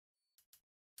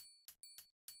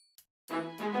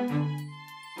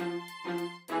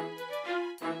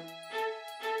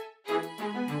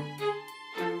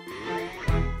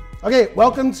Okay,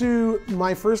 welcome to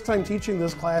my first time teaching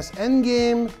this class,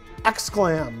 Endgame,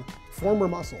 Exclam, former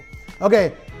muscle.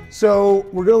 Okay, so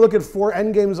we're going to look at 4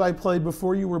 endgames I played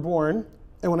before you were born.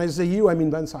 And when I say you, I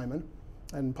mean Ben Simon,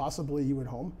 and possibly you at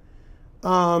home.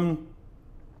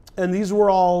 And these were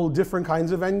all different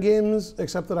kinds of endgames,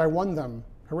 except that I won them.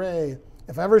 Hooray.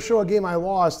 If I ever show a game I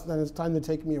lost, then it's time to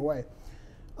take me away.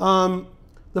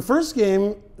 The first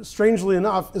game, strangely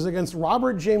enough, is against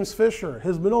Robert James Fischer.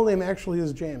 His middle name actually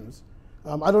is James.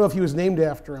 I don't know if he was named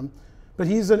after him, but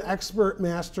he's an expert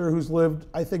master who's lived,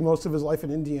 I think, most of his life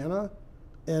in Indiana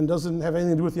and doesn't have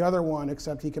anything to do with the other one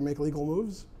except he can make legal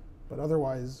moves. But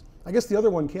otherwise, I guess the other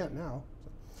one can't now.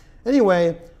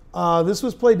 Anyway, this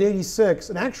was played in '86,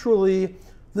 and actually,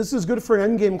 this is good for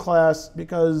an endgame class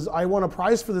because I won a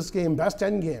prize for this game, Best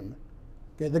Endgame.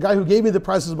 Okay, the guy who gave me the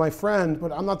prize is my friend,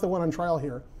 but I'm not the one on trial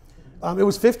here. It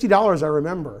was $50, I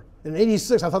remember. In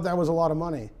 '86, I thought that was a lot of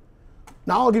money.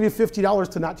 Now I'll give you $50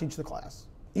 to not teach the class,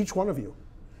 each one of you.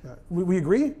 We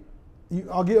agree?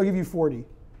 I'll give you 40.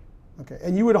 Okay,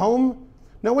 and you at home?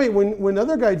 No, wait, when the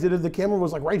other guy did it, the camera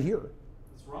was like right here.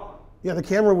 It's wrong. Yeah, the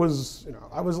camera was,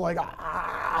 I was like,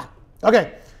 ah.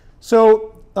 Okay,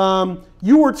 so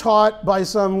you were taught by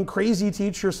some crazy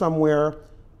teacher somewhere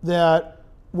that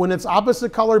when it's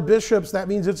opposite color bishops, that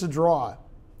means it's a draw.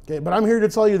 Okay, but I'm here to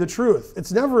tell you the truth.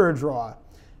 It's never a draw.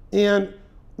 And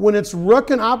when it's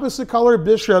rook and opposite color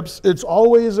bishops, it's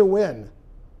always a win.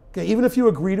 Okay, even if you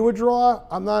agree to a draw,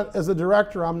 I'm not, as a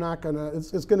director, I'm not gonna,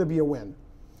 it's gonna be a win.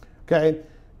 Okay,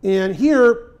 and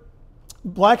here,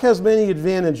 black has many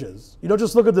advantages. You don't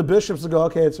just look at the bishops and go,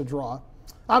 okay, it's a draw.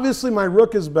 Obviously, my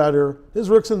rook is better. His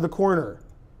rook's in the corner.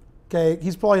 Okay,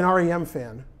 he's probably an REM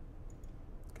fan.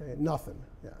 Okay, nothing.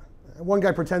 Yeah, one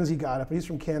guy pretends he got it, but he's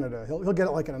from Canada. He'll get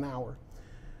it like in an hour.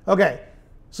 Okay,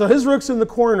 so his rook's in the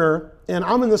corner, and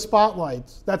I'm in the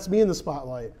spotlight. That's me in the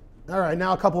spotlight. All right,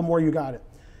 now a couple more, you got it.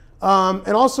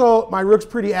 And also, my rook's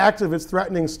pretty active. It's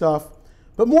threatening stuff.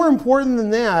 But more important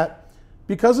than that,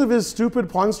 because of his stupid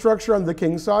pawn structure on the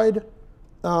king side,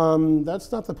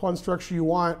 that's not the pawn structure you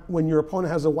want when your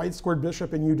opponent has a white squared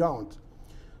bishop and you don't.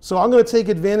 So I'm going to take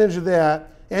advantage of that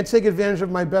and take advantage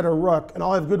of my better rook, and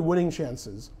I'll have good winning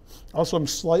chances. Also, I'm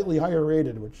slightly higher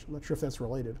rated, which I'm not sure if that's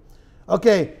related.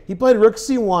 Okay, he played rook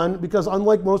c1 because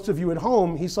unlike most of you at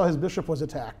home, he saw his bishop was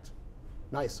attacked.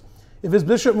 Nice. If his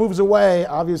bishop moves away,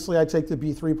 obviously I take the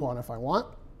b3 pawn if I want.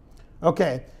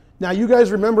 Okay, now you guys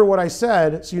remember what I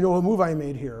said, so you know what move I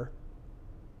made here.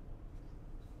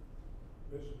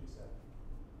 Bishop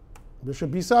b7.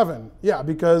 Bishop b7, yeah,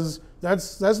 because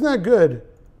that's not good.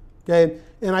 Okay,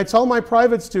 and I tell my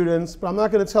private students, but I'm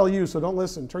not going to tell you, so don't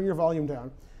listen. Turn your volume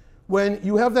down. When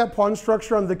you have that pawn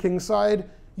structure on the king side,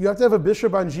 you have to have a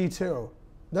bishop on g2.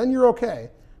 Then you're okay.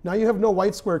 Now you have no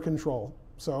white square control.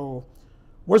 So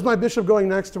where's my bishop going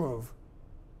next to move?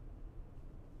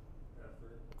 F3.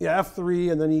 Yeah,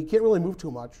 f3, and then he can't really move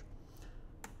too much.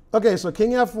 Okay, so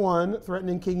king f1,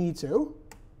 threatening king e2.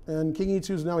 And king e2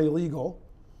 is now illegal.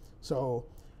 So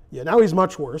yeah, now he's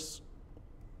much worse.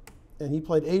 And he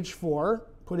played h4,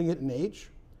 putting it in h.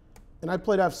 And I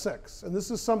played f6. And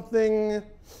this is something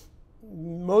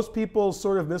most people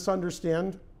sort of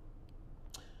misunderstand.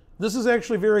 This is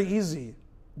actually very easy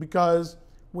because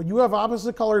when you have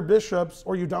opposite colored bishops,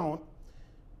 or you don't,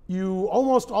 you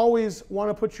almost always want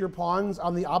to put your pawns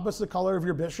on the opposite color of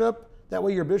your bishop. That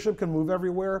way your bishop can move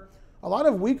everywhere. A lot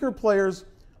of weaker players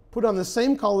put on the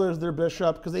same color as their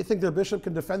bishop because they think their bishop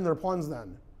can defend their pawns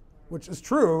then, which is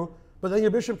true, but then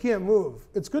your bishop can't move.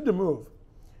 It's good to move.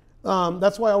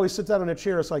 That's why I always sit down in a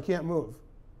chair so I can't move.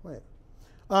 Wait.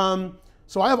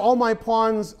 So I have all my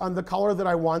pawns on the color that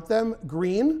I want them,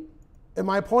 green, and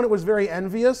my opponent was very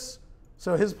envious,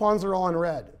 so his pawns are all in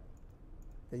red.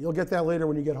 Okay, you'll get that later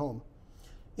when you get home.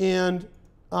 And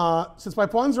since my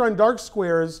pawns are on dark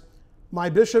squares, my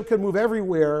bishop can move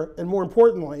everywhere, and more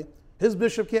importantly, his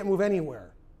bishop can't move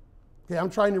anywhere. Okay, I'm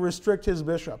trying to restrict his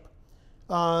bishop.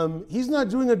 He's not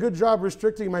doing a good job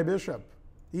restricting my bishop.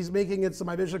 He's making it so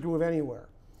my bishop can move anywhere.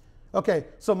 Okay,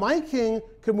 so my king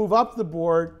can move up the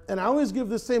board, and I always give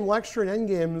the same lecture in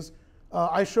endgames.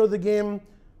 I show the game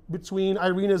between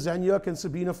Irina Zenyuk and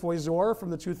Sabina Foizor from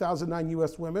the 2009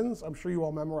 US Women's. I'm sure you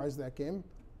all memorized that game.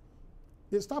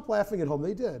 Yeah, stop laughing at home,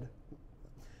 they did.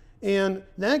 And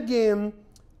that game,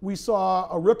 we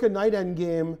saw a rook and knight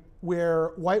endgame where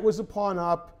white was a pawn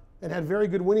up and had very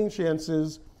good winning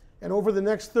chances. And over the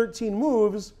next 13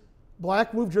 moves,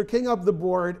 black moved her king up the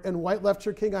board and white left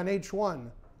her king on h1.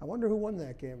 I wonder who won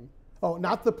that game. Oh,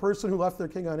 not the person who left their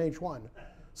king on h1.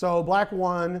 So black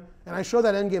won, and I show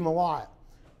that endgame a lot.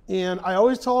 And I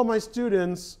always tell my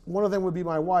students, one of them would be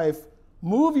my wife,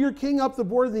 move your king up the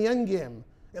board in the endgame.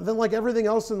 And then like everything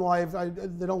else in life,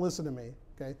 they don't listen to me.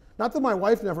 Okay? Not that my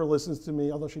wife never listens to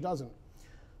me, although she doesn't.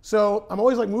 So I'm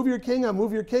always like, move your king up,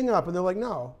 move your king up. And they're like,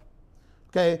 no.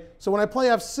 Okay, so when I play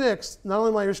f6, not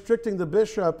only am I restricting the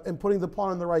bishop and putting the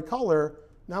pawn in the right color,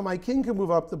 now my king can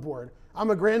move up the board.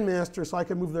 I'm a grandmaster, so I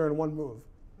can move there in one move.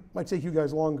 Might take you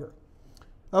guys longer.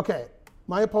 Okay,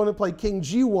 my opponent played king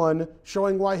g1,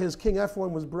 showing why his king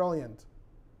f1 was brilliant.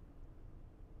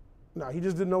 No, he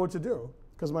just didn't know what to do,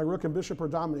 because my rook and bishop are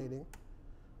dominating.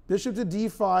 Bishop to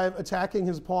d5, attacking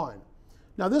his pawn.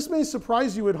 Now this may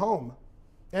surprise you at home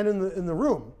and in the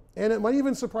room. And it might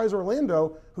even surprise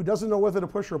Orlando, who doesn't know whether to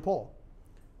push or pull.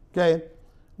 Okay?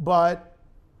 But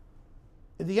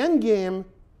in the end game,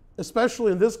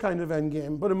 especially in this kind of end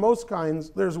game, but in most kinds,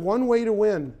 there's one way to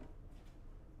win.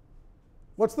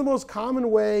 What's the most common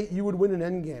way you would win an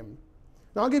end game?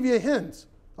 Now, I'll give you a hint.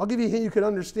 I'll give you a hint you can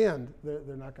understand. They're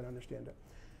not going to understand it.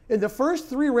 In the first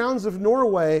 3 rounds of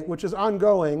Norway, which is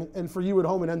ongoing, and for you at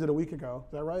home, it ended a week ago.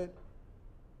 Is that right?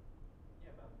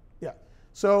 Yeah.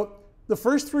 So the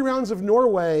first 3 rounds of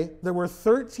Norway, there were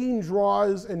 13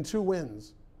 draws and 2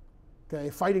 wins. Okay,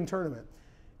 fighting tournament.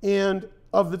 And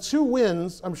of the 2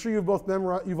 wins, I'm sure you've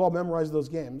all memorized those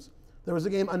games. There was a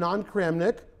game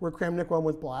Anand-Kramnik, where Kramnik won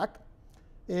with black.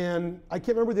 And I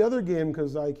can't remember the other game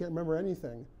because I can't remember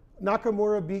anything.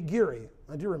 Nakamura beat Giri.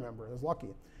 I do remember. I was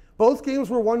lucky. Both games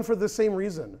were won for the same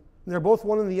reason. And they're both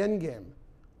won in the end game.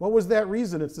 What was that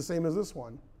reason? It's the same as this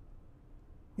one.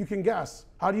 You can guess.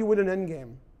 How do you win an end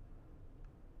game?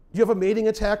 Do you have a mating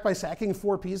attack by sacking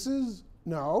 4 pieces?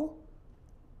 No.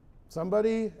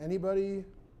 Somebody? Anybody?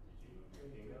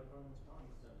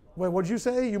 Wait, what'd you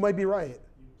say? You might be right.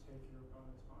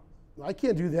 I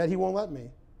can't do that. He won't let me.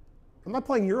 I'm not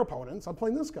playing your opponents. I'm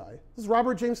playing this guy. This is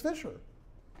Robert James Fischer.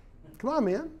 Come on,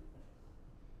 man.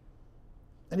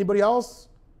 Anybody else?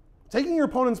 Taking your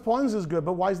opponent's pawns is good,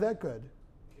 but why is that good?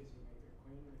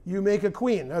 You make a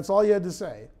queen. That's all you had to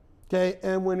say. Okay,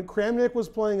 and when Kramnik was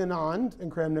playing Anand,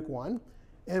 and Kramnik won,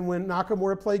 and when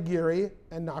Nakamura played Giri,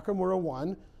 and Nakamura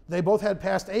won, they both had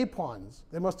passed A pawns.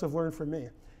 They must have learned from me.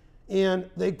 And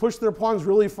they pushed their pawns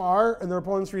really far, and their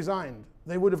opponents resigned.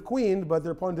 They would have queened, but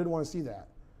their opponent didn't want to see that.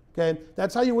 Okay,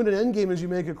 that's how you win an endgame, is you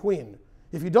make a queen.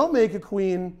 If you don't make a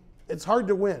queen, it's hard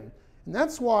to win. And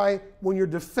that's why when you're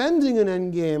defending an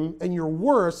endgame and you're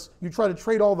worse, you try to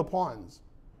trade all the pawns.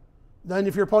 Then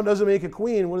if your opponent doesn't make a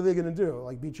queen, what are they going to do?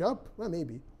 Like beat you up? Well,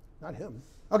 maybe. Not him.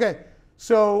 Okay,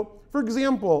 so for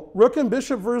example, rook and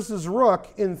bishop versus rook,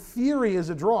 in theory, is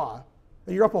a draw.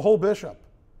 And you're up a whole bishop.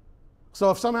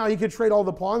 So if somehow he could trade all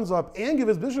the pawns up and give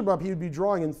his bishop up, he would be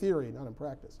drawing in theory, not in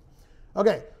practice.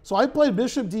 Okay, so I played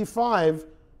bishop d5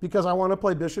 because I want to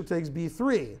play bishop takes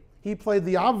b3. He played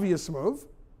the obvious move.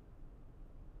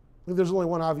 I think there's only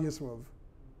one obvious move.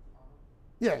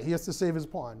 Yeah, he has to save his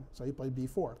pawn, so he played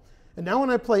b4. And now when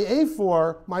I play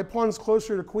a4, my pawn's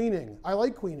closer to queening. I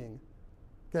like queening.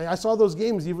 Okay, I saw those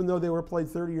games even though they were played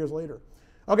 30 years later.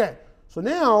 Okay, so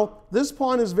now this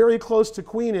pawn is very close to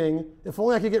queening. If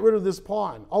only I could get rid of this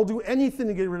pawn. I'll do anything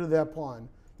to get rid of that pawn.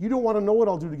 You don't want to know what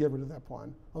I'll do to get rid of that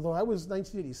pawn. Although that was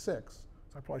 1986,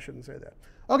 so I probably shouldn't say that.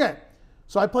 Okay,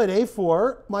 so I played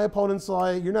a4. My opponent's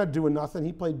like, you're not doing nothing.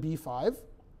 He played b5.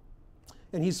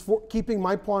 And he's keeping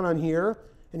my pawn on here.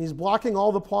 And he's blocking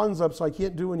all the pawns up so I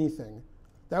can't do anything.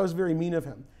 That was very mean of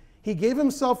him. He gave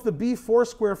himself the b4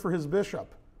 square for his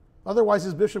bishop. Otherwise,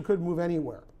 his bishop couldn't move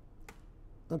anywhere.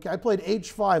 Okay, I played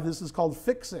h5. This is called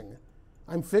fixing.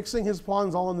 I'm fixing his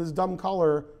pawns all in this dumb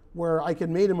color where I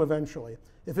can mate him eventually.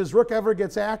 If his rook ever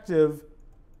gets active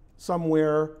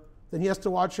somewhere, then he has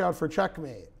to watch out for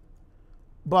checkmate.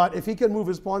 But if he can move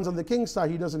his pawns on the king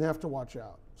side, he doesn't have to watch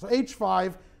out. So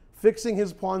h5, fixing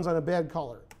his pawns on a bad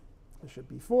color.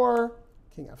 Bishop b4,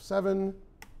 king f7,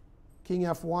 king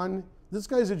f1. This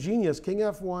guy's a genius. King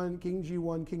f1, king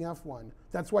g1, king f1.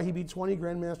 That's why he beat 20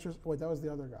 grandmasters. Wait, that was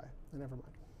the other guy. Never mind.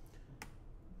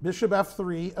 Bishop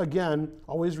f3, again,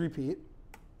 always repeat.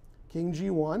 King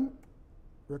g1,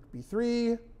 rook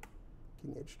b3,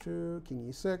 king h2,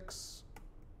 king e6,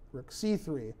 rook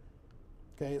c3.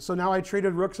 Okay, so now I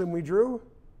traded rooks and we drew?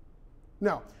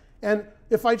 No. And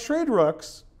if I trade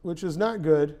rooks, which is not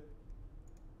good,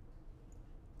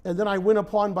 and then I win a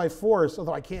pawn by force,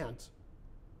 although I can't.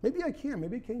 Maybe I can.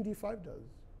 Maybe king d5 does.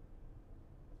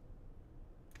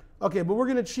 Okay, but we're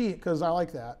going to cheat because I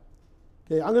like that.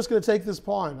 Okay, I'm just going to take this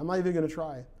pawn. I'm not even going to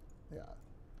try. Yeah.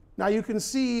 Now you can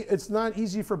see it's not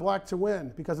easy for black to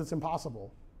win because it's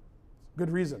impossible. Good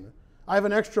reason. I have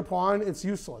an extra pawn. It's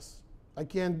useless. I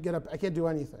can't get up. I can't do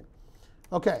anything.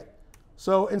 Okay,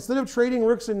 so instead of trading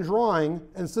rooks and drawing,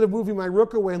 instead of moving my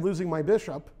rook away and losing my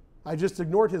bishop, I just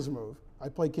ignored his move. I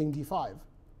play king d5.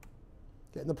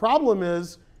 Okay, and the problem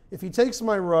is, if he takes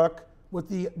my rook with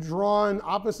the drawn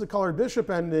opposite colored bishop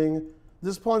ending,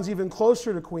 this pawn's even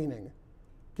closer to queening.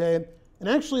 Okay, and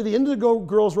actually the Indigo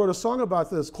Girls wrote a song about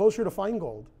this, Closer to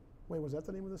Finegold. Wait, was that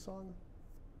the name of the song?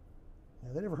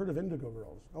 Yeah, they never heard of Indigo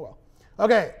Girls. Oh well.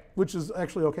 Okay, which is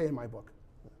actually okay in my book.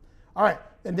 All right,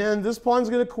 and then this pawn's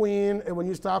going to queen, and when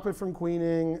you stop it from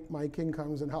queening, my king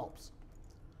comes and helps.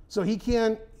 So he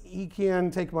can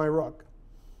take my rook.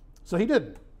 So he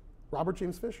didn't. Robert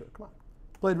James Fischer, come on.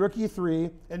 Played rook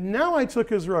e3, and now I took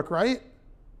his rook, right?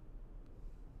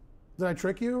 Did I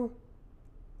trick you?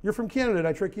 You're from Canada, did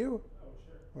I trick you? Oh,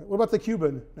 sure. What about the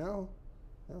Cuban? No?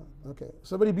 No? Okay,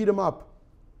 somebody beat him up.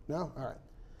 No? All right.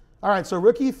 All right, so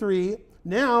rook e3.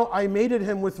 Now I mated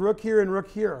him with rook here and rook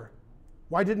here.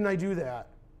 Why didn't I do that?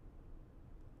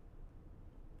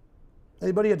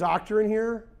 Anybody a doctor in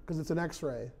here? Because it's an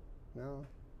x-ray. No.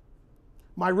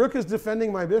 My rook is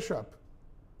defending my bishop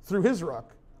through his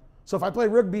rook. So if I play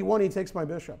rook b1, he takes my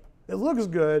bishop. It looks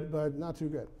good, but not too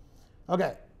good.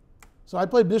 Okay, so I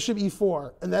played bishop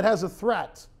e4, and that has a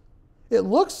threat. It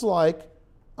looks like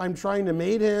I'm trying to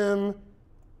mate him,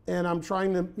 and I'm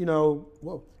trying to,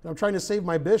 I'm trying to save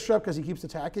my bishop because he keeps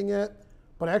attacking it,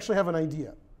 but I actually have an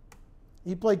idea.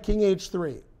 He played king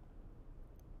h3.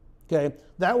 Okay,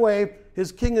 that way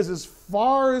his king is as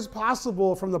far as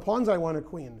possible from the pawns I want to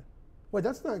queen. Wait,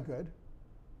 that's not good.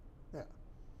 Yeah.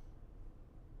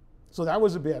 So that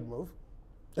was a bad move.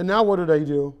 And now what did I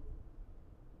do?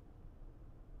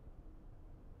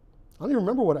 I don't even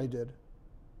remember what I did.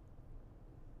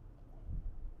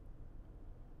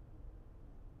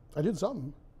 I did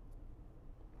something.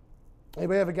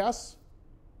 Anybody have a guess?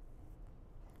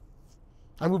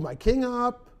 I moved my king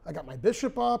up. I got my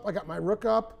bishop up. I got my rook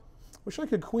up. Wish I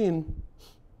could queen.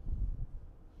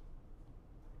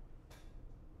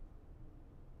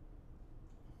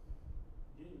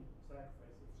 You didn't sacrifice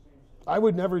the exchange. I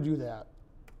would never do that.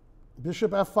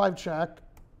 Bishop f5 check,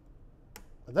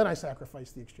 and then I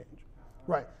sacrifice the exchange.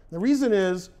 Right. The reason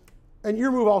is, and your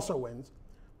move also wins,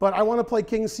 but I want to play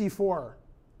king c4.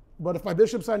 But if my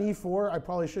bishop's on e4, I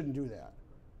probably shouldn't do that.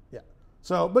 Yeah.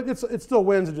 So, but it still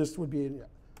wins. It just would be. Yeah.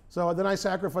 So then I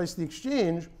sacrifice the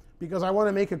exchange because I want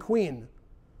to make a queen.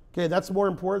 Okay, that's more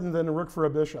important than a rook for a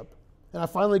bishop. And I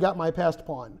finally got my passed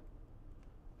pawn.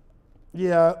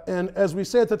 Yeah, and as we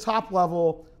say at the top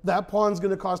level, that pawn's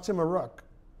going to cost him a rook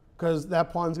because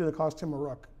that pawn's going to cost him a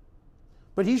rook.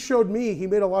 But he showed me, he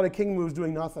made a lot of king moves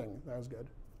doing nothing. That was good.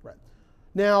 Right.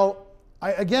 Now,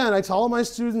 I tell all my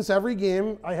students every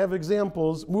game, I have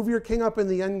examples, move your king up in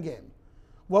the end game.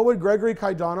 What would Gregory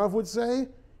Kaidanov would say?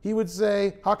 He would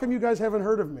say, how come you guys haven't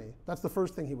heard of me? That's the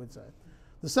first thing he would say.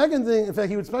 The second thing, in fact,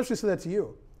 he would especially say that to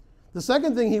you. The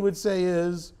second thing he would say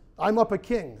is, I'm up a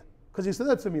king, because he said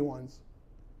that to me once.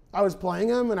 I was playing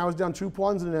him, and I was down 2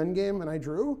 pawns in an endgame, and I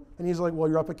drew, and he's like, well,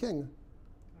 you're up a king.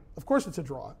 Of course it's a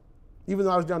draw, even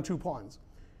though I was down 2 pawns.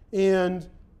 And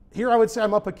here I would say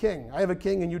I'm up a king. I have a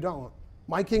king, and you don't.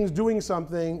 My king's doing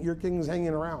something, your king's hanging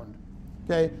around.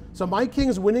 Okay, so my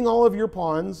king's winning all of your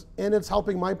pawns, and it's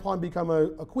helping my pawn become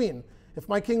a queen. If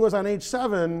my king was on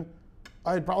h7,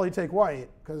 I'd probably take white,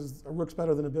 because a rook's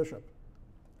better than a bishop.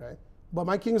 Okay, but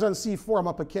my king's on c4, I'm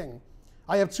up a king.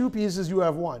 I have 2 pieces, you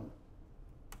have 1.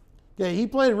 Okay, he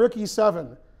played rook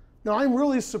e7. Now I'm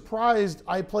really surprised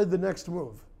I played the next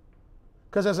move.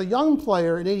 Because as a young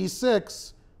player in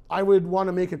 '86, I would want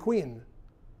to make a queen.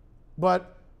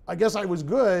 But I guess I was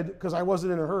good because I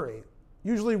wasn't in a hurry.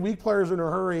 Usually weak players are in a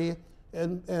hurry,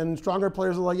 and stronger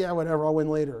players are like, yeah, whatever, I'll win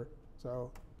later.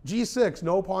 So g6,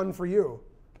 no pawn for you.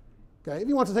 Okay, if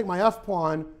he wants to take my f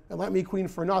pawn and let me queen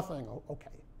for nothing,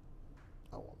 okay.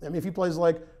 I mean, if he plays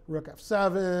like rook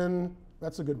f7,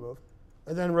 that's a good move.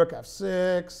 And then rook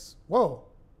f6, whoa.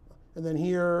 And then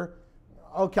here,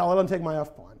 okay, I'll let him take my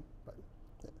f pawn.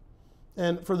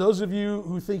 And for those of you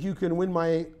who think you can win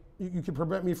you can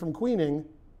prevent me from queening,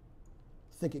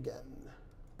 think again.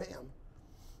 Bam.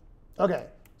 Okay,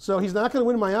 so he's not going to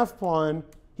win my f pawn.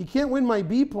 He can't win my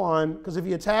b pawn, because if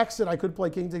he attacks it, I could play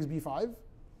king takes b5.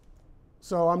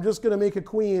 So I'm just going to make a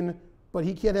queen, but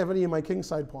he can't have any of my king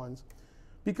side pawns.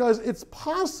 Because it's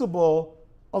possible,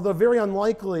 although very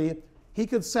unlikely, he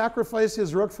could sacrifice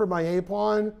his rook for my a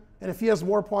pawn, and if he has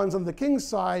more pawns on the king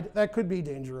side, that could be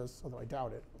dangerous, although I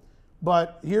doubt it.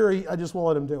 But here, I just won't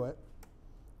let him do it.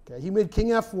 Okay, he made king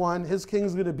f1. His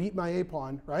king's going to beat my a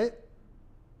pawn, right?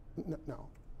 No.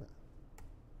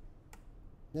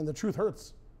 And the truth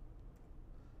hurts.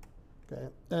 Okay,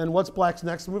 and what's black's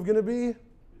next move going to be?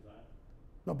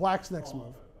 No, black's next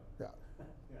move. Yeah.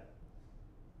 Yeah.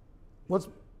 What's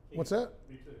What's that?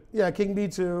 B2. Yeah, king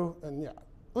b2, and yeah.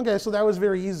 Okay, so that was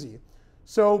very easy.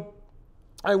 So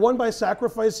I won by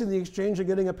sacrificing the exchange and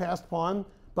getting a passed pawn,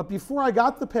 but before I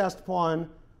got the passed pawn,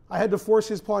 I had to force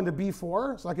his pawn to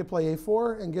b4, so I could play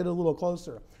a4 and get a little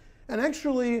closer. And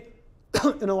actually,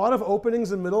 in a lot of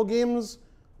openings and middle games,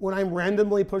 when I'm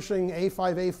randomly pushing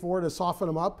a5, a4 to soften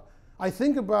them up, I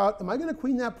think about, am I going to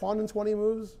queen that pawn in 20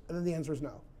 moves? And then the answer is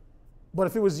no. But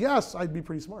if it was yes, I'd be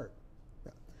pretty smart.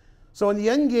 Yeah. So in the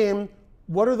end game,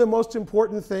 what are the most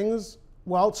important things?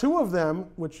 Well, two of them,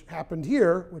 which happened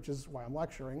here, which is why I'm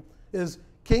lecturing, is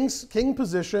king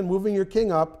position, moving your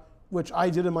king up, which I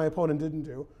did and my opponent didn't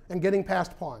do, and getting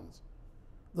past pawns.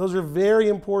 Those are very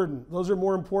important. Those are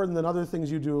more important than other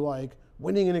things you do, like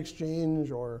winning an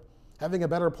exchange or having a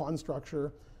better pawn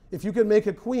structure. If you can make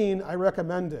a queen, I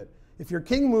recommend it. If your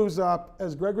king moves up,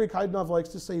 as Gregory Kaidanov likes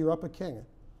to say, you're up a king.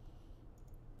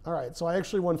 All right, so I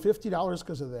actually won $50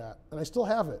 because of that, and I still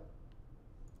have it.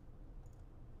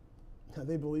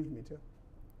 They believed me too.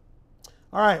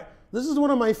 All right, this is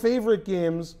one of my favorite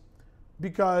games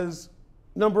because,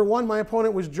 number one, my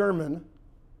opponent was German.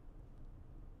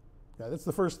 Yeah, that's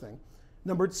the first thing.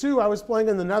 Number two, I was playing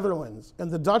in the Netherlands,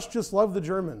 and the Dutch just love the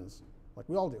Germans, like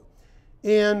we all do.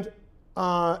 And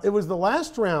it was the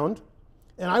last round,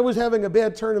 and I was having a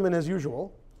bad tournament as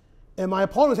usual, and my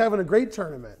opponent was having a great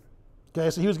tournament. Okay,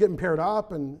 so he was getting paired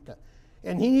up, and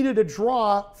he needed a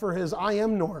draw for his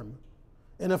IM norm.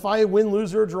 And if I win,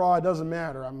 lose, or draw, it doesn't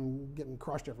matter. I'm getting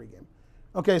crushed every game.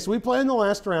 Okay, so we play in the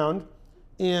last round,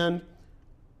 and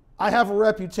I have a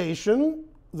reputation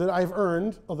that I've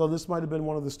earned, although this might have been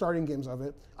one of the starting games of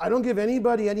it. I don't give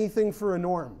anybody anything for a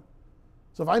norm.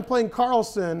 So if I'm playing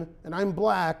Carlsen, and I'm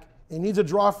black, and he needs a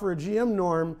draw for a GM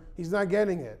norm, he's not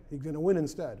getting it. He's going to win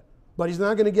instead. But he's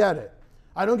not going to get it.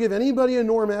 I don't give anybody a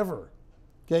norm ever.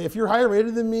 Okay, if you're higher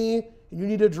rated than me, and you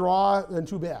need a draw, then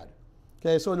too bad.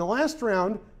 Okay, so in the last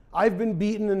round, I've been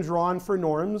beaten and drawn for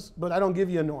norms, but I don't give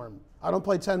you a norm. I don't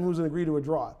play 10 moves and agree to a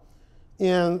draw.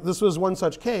 And this was one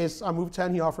such case. On move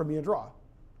 10, he offered me a draw.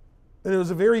 And it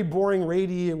was a very boring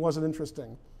ratey. It wasn't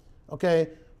interesting. Okay,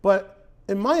 but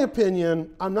in my opinion,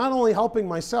 I'm not only helping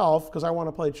myself because I want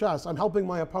to play chess, I'm helping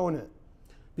my opponent.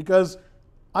 Because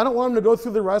I don't want him to go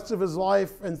through the rest of his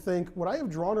life and think, would I have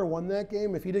drawn or won that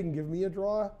game if he didn't give me a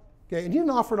draw? Okay, and he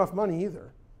didn't offer enough money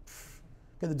either.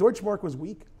 Okay, the Deutschmark was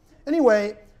weak.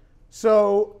 Anyway,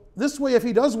 so this way, if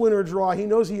he does win or draw, he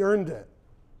knows he earned it.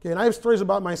 Okay, and I have stories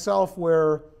about myself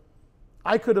where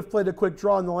I could have played a quick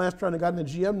draw in the last round and gotten a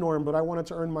GM norm, but I wanted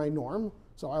to earn my norm,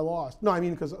 so I lost. No, I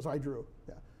mean, so I drew.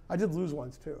 Yeah, I did lose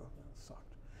once too. That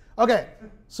sucked. Okay,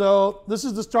 so this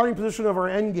is the starting position of our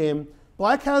end game.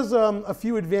 Black has a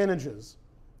few advantages.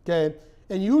 Okay,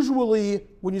 and usually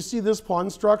when you see this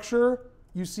pawn structure,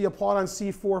 you see a pawn on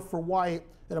c4 for white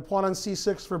and a pawn on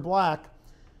c6 for black.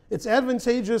 It's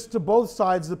advantageous to both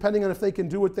sides depending on if they can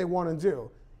do what they want to do.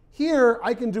 Here,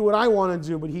 I can do what I want to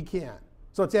do, but he can't.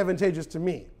 So it's advantageous to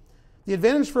me. The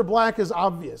advantage for black is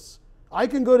obvious. I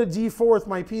can go to d4 with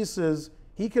my pieces.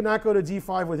 He cannot go to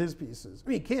d5 with his pieces. I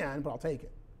mean, he can, but I'll take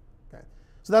it. Okay.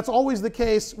 So that's always the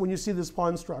case when you see this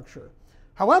pawn structure.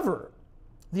 However,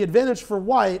 the advantage for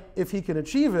white, if he can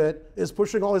achieve it, is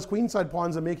pushing all his queenside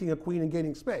pawns and making a queen and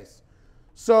gaining space.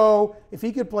 So if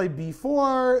he could play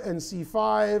b4 and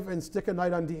c5 and stick a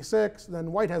knight on d6,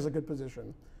 then white has a good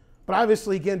position. But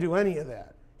obviously, he can't do any of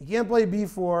that. He can't play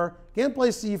b4, can't play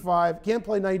c5, can't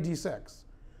play knight d6.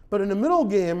 But in the middle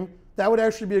game, that would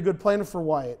actually be a good plan for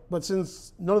white. But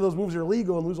since none of those moves are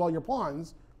legal and lose all your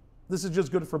pawns, this is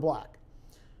just good for black.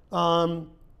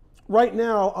 Right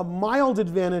now, a mild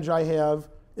advantage I have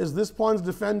is this pawn's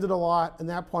defended a lot and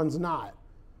that pawn's not.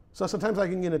 So sometimes I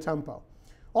can get a tempo.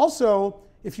 Also,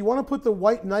 if you want to put the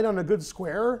white knight on a good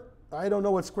square, I don't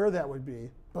know what square that would be,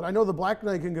 but I know the black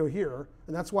knight can go here,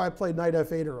 and that's why I played knight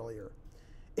f8 earlier.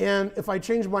 And if I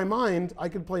change my mind, I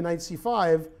could play knight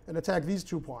c5 and attack these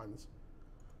two pawns.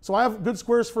 So I have good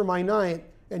squares for my knight,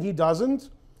 and he doesn't,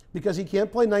 because he can't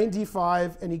play knight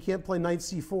d5 and he can't play knight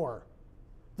c4.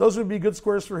 Those would be good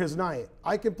squares for his knight.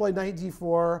 I could play knight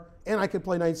d4, and I could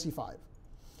play knight c5.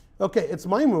 Okay, it's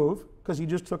my move, because he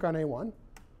just took on a1.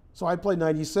 So I played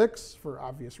knight e6 for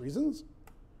obvious reasons.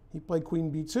 He played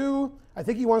queen b2. I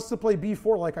think he wants to play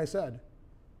b4, like I said.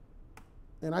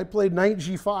 And I played knight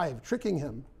g5, tricking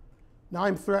him. Now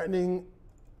I'm threatening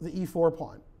the e4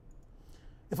 pawn.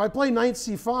 If I play knight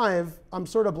c5, I'm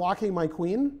sort of blocking my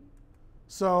queen.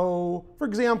 So, for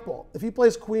example, if he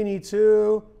plays queen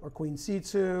e2, or queen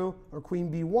c2, or queen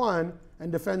b1,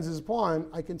 and defends his pawn,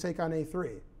 I can take on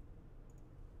a3.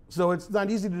 So it's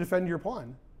not easy to defend your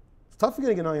pawn. It's tough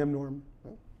getting an IM norm.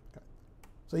 Okay.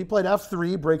 So he played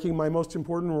f3, breaking my most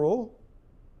important rule.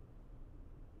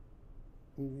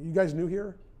 You guys new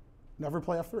here? Never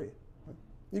play f3.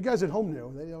 You guys at home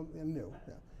knew. They knew.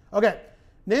 Yeah. Okay,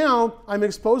 now I'm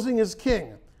exposing his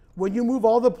king. When you move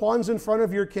all the pawns in front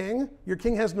of your king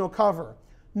has no cover.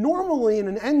 Normally in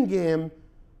an endgame,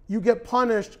 you get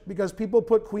punished because people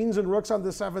put queens and rooks on the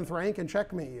 7th rank and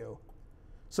checkmate you.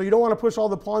 So you don't want to push all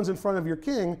the pawns in front of your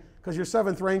king because your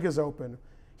 7th rank is open.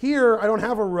 Here, I don't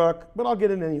have a rook, but I'll get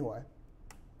in anyway.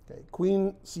 Okay,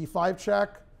 queen c5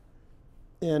 check,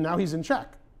 and now he's in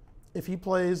check. If he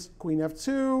plays queen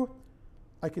f2,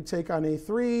 I could take on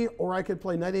a3, or I could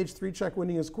play knight h3 check,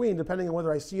 winning his queen, depending on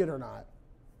whether I see it or not.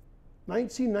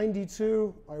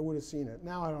 1992, I would have seen it.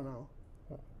 Now I don't know.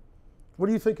 What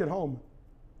do you think at home?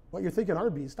 What you're thinking,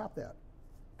 RB, stop that.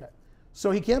 Okay. So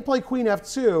he can't play queen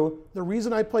f2. The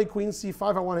reason I play queen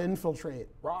c5, I want to infiltrate.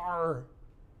 Rawr.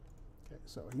 Okay,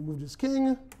 so he moved his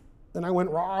king, and I went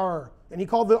rawr. And he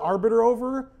called the arbiter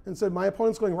over and said, my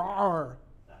opponent's going rawr.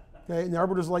 Okay, and the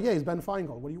arbiter's like, yeah, he's Ben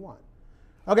Finegold. What do you want?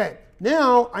 Okay,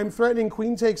 now I'm threatening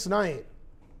queen takes knight.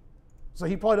 So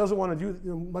he probably doesn't want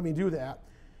to let me do that.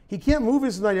 He can't move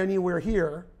his knight anywhere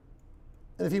here.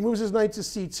 And if he moves his knight to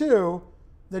c2,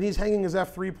 then he's hanging his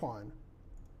f3 pawn.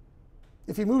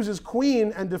 If he moves his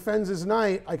queen and defends his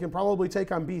knight, I can probably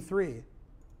take on b3.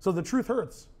 So the truth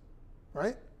hurts,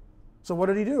 right? So what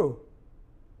did he do?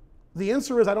 The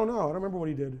answer is I don't know. I don't remember what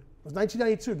he did. It was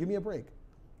 1992. Give me a break.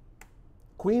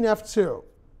 Queen f2.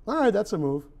 All right, that's a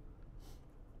move.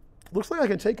 Looks like I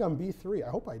can take on b3. I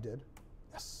hope I did.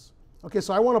 Yes. Okay,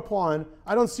 so I want a pawn.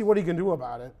 I don't see what he can do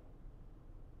about it.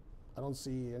 I don't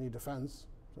see any defense.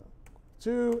 So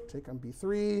 2, take on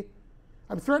b3.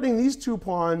 I'm threatening these 2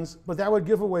 pawns, but that would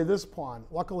give away this pawn.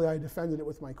 Luckily, I defended it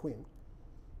with my queen.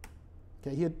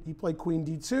 Okay, he played queen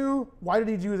d2. Why did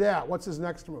he do that? What's his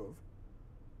next move?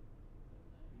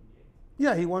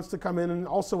 Yeah, he wants to come in and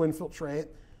also infiltrate.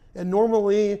 And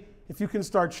normally, if you can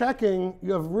start checking,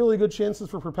 you have really good chances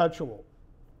for perpetual.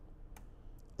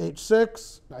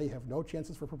 h6, now you have no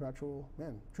chances for perpetual.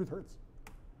 Man, truth hurts.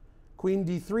 Queen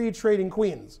d3, trading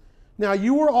queens. Now,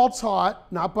 you were all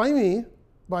taught, not by me,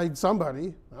 by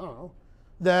somebody, I don't know,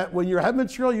 that when you're ahead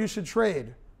material, you should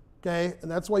trade. Okay, and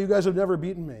that's why you guys have never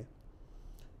beaten me.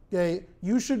 Okay,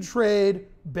 you should trade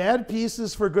bad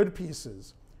pieces for good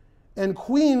pieces. And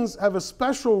queens have a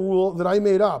special rule that I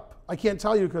made up. I can't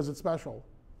tell you because it's special.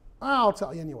 I'll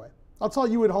tell you anyway. I'll tell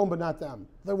you at home, but not them.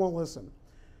 They won't listen.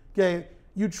 Okay,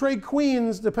 you trade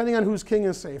queens depending on whose king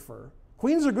is safer.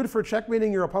 Queens are good for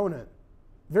checkmating your opponent.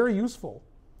 Very useful.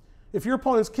 If your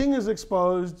opponent's king is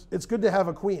exposed, it's good to have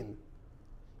a queen.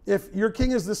 If your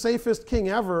king is the safest king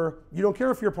ever, you don't care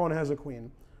if your opponent has a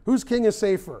queen. Whose king is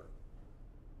safer?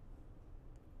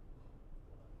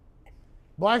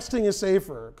 Black's king is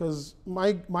safer because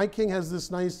my king has this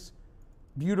nice,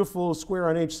 beautiful square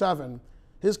on h7.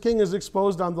 His king is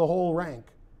exposed on the whole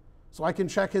rank. So I can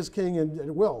check his king and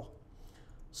it will.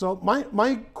 So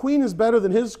my queen is better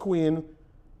than his queen,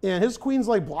 and his queen's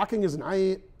like blocking his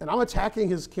knight, and I'm attacking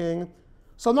his king.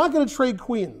 So I'm not going to trade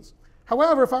queens.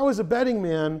 However, if I was a betting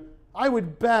man, I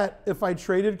would bet if I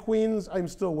traded queens, I'm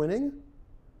still winning.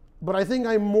 But I think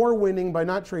I'm more winning by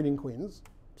not trading queens.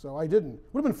 So I didn't. It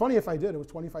would have been funny if I did. It was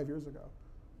 25 years ago.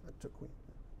 I took queen.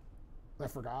 I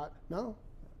forgot. No?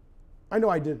 I know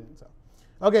I didn't. So.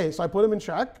 Okay, so I put him in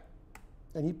check,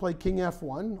 and he played king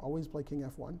f1. Always play king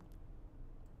f1.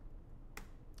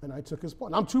 And I took his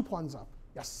pawn. I'm 2 pawns up.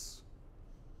 Yes.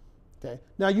 Okay.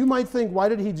 Now you might think, why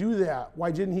did he do that? Why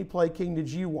didn't he play king to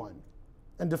g1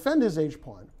 and defend his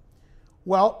h-pawn?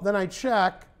 Well, then I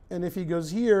check, and if he goes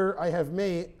here, I have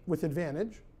mate with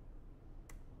advantage.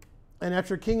 And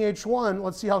after king h1,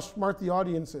 let's see how smart the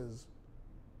audience is.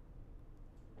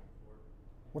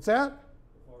 What's that?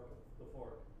 The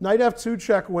fork. Knight f2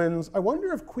 check wins. I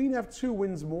wonder if queen f2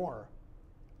 wins more.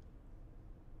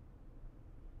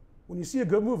 When you see a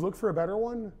good move, look for a better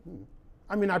one.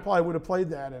 I mean, I probably would have played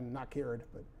that and not cared,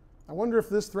 but I wonder if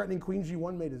this threatening queen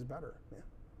g1 mate is better. Yeah.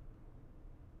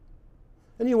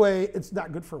 Anyway, it's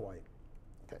not good for white.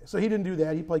 Okay, so he didn't do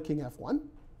that. He played king f1,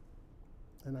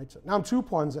 and I took. Now I'm 2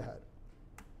 pawns ahead.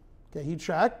 Okay, he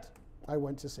checked. I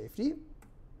went to safety,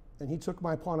 and he took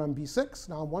my pawn on b6.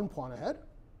 Now I'm 1 pawn ahead,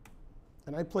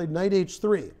 and I played knight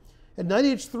h3. And knight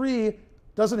h3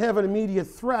 doesn't have an immediate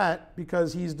threat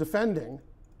because he's defending,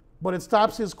 but it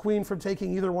stops his queen from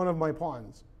taking either one of my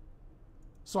pawns.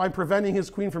 So I'm preventing his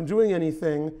queen from doing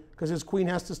anything because his queen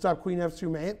has to stop queen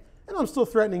f2 mate, and I'm still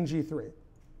threatening g3.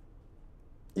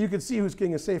 You can see whose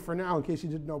king is safer now in case you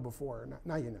didn't know before.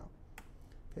 Now you know.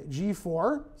 Okay,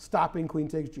 g4, stopping queen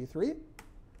takes g3.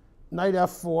 Knight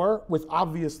f4 with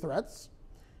obvious threats.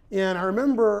 And I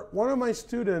remember one of my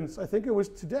students, I think it was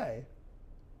today.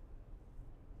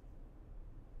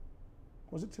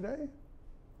 Was it today?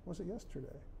 Was it yesterday?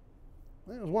 I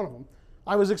think it was one of them.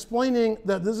 I was explaining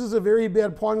that this is a very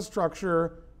bad pawn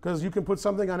structure because you can put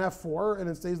something on f4 and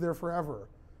it stays there forever.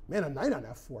 Man, a knight on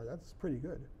f4, that's pretty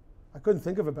good. I couldn't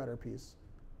think of a better piece.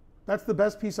 That's the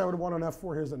best piece I would want on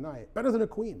f4. Here's a knight. Better than a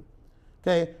queen.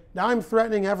 Okay, now I'm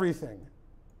threatening everything.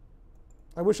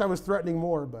 I wish I was threatening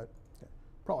more, but okay,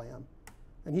 probably am.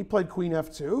 And he played queen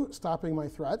f2, stopping my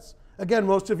threats. Again,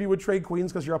 most of you would trade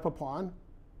queens because you're up a pawn.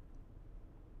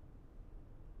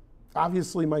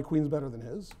 Obviously, my queen's better than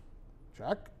his.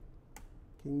 Check.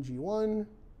 King g1,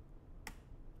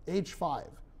 h5.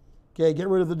 Okay, get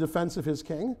rid of the defense of his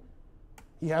king.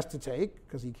 He has to take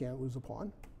because he can't lose a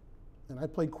pawn. And I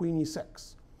played queen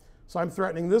e6. So I'm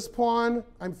threatening this pawn,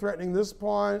 I'm threatening this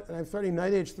pawn, and I'm threatening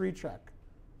knight h3 check.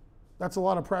 That's a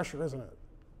lot of pressure, isn't it?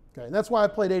 Okay, and that's why I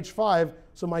played h5,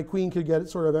 so my queen could get it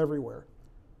sort of everywhere.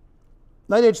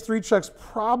 Knight h3 check's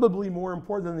probably more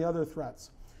important than the other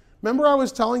threats. Remember I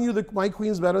was telling you that my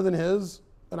queen's better than his,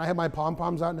 and I had my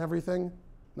pom-poms out and everything? And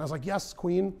I was like, yes,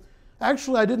 queen.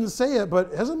 Actually, I didn't say it,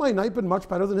 but hasn't my knight been much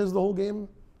better than his the whole game?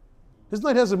 His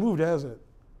knight hasn't moved, has it?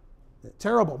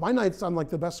 Terrible. My knight's on like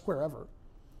the best square ever.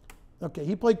 Okay,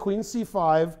 he played queen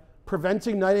c5,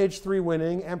 preventing knight h3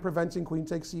 winning and preventing queen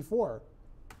takes c4.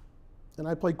 And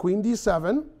I played queen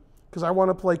d7 because I want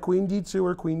to play queen d2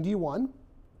 or queen d1.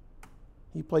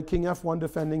 He played king f1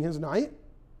 defending his knight,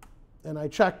 and I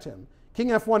checked him. King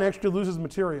f1 actually loses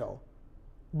material,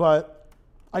 but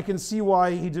I can see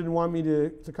why he didn't want me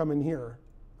to come in here,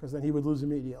 because then he would lose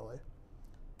immediately.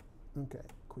 Okay,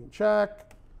 queen check.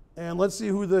 And let's see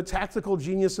who the tactical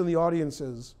genius in the audience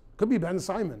is. Could be Ben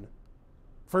Simon.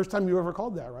 First time you ever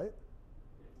called that, right? It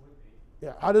would be.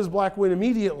 Yeah, how does black win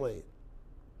immediately?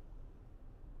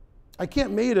 I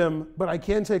can't mate him, but I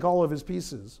can take all of his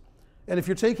pieces. And if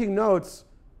you're taking notes,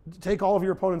 take all of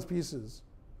your opponent's pieces.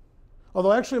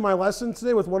 Although actually my lesson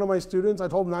today with one of my students, I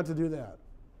told him not to do that.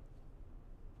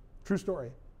 True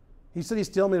story. He said he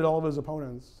stalemated all of his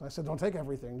opponents. I said, don't take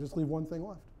everything, just leave one thing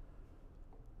left.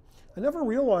 I never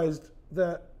realized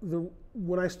that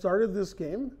when I started this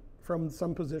game from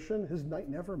some position, his knight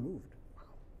never moved. Wow.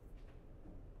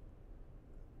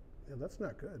 Yeah, that's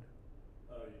not good.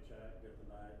 Oh, you check, get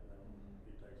the knight, and then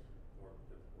he takes 4th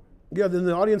point. Yeah, then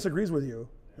the audience agrees with you.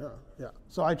 Yeah.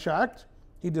 So I checked,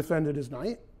 he defended his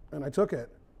knight, and I took it.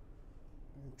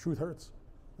 Truth hurts.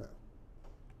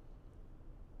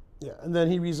 Yeah, and then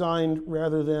he resigned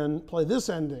rather than play this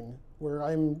ending, where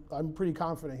I'm pretty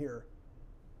confident here.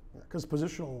 Because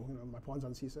positional, my pawn's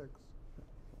on c6.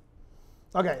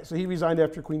 Okay, so he resigned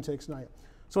after queen takes knight.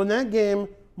 So in that game,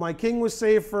 my king was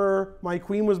safer, my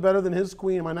queen was better than his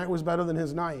queen, my knight was better than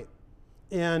his knight.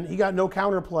 And he got no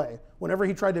counterplay. Whenever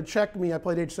he tried to check me, I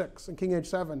played h6 and king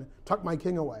h7, tucked my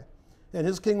king away. And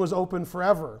his king was open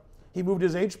forever. He moved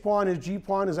his h-pawn, his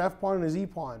g-pawn, his f-pawn, and his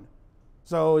e-pawn.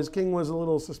 So his king was a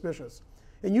little suspicious.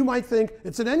 And you might think,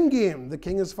 it's an endgame, the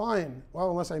king is fine.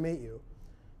 Well, unless I mate you.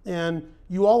 And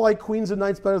you all like queens and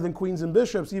knights better than queens and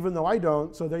bishops, even though I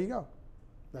don't, so there you go.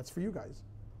 That's for you guys.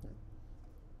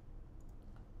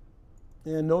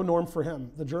 And no norm for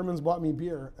him. The Germans bought me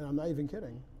beer, and I'm not even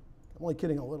kidding. I'm only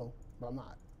kidding a little, but I'm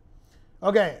not.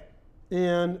 Okay,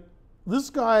 and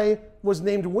this guy was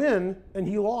named Win, and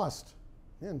he lost.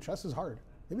 Man, chess is hard.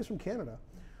 Maybe he's from Canada.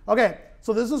 Okay,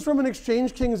 so this is from an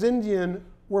Exchange Kings Indian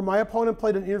where my opponent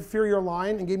played an inferior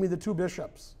line and gave me the 2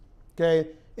 bishops. Okay,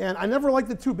 and I never liked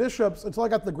the 2 bishops until I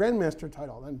got the Grandmaster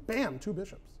title. Then bam, 2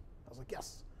 bishops. I was like,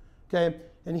 yes. Okay,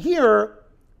 and here,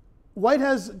 white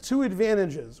has 2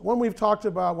 advantages. One we've talked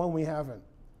about, one we haven't.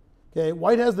 Okay,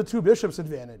 white has the 2 bishops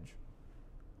advantage.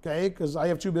 Okay, because I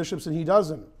have 2 bishops and he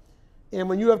doesn't. And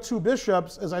when you have 2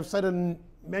 bishops, as I've said in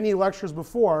many lectures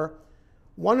before,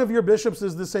 one of your bishops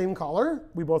is the same color.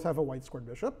 We both have a white squared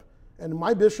bishop. And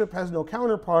my bishop has no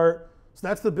counterpart, so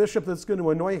that's the bishop that's going to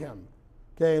annoy him.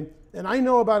 Okay, and I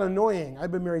know about annoying.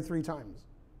 I've been married 3 times.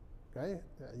 Okay,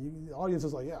 the audience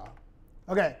is like, yeah.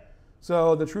 Okay,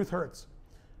 so the truth hurts.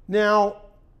 Now,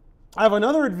 I have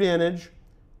another advantage,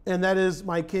 and that is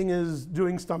my king is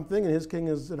doing something, and his king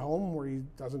is at home where he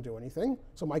doesn't do anything.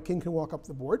 So my king can walk up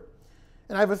the board.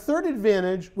 And I have a third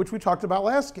advantage, which we talked about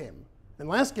last game. And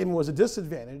last game was a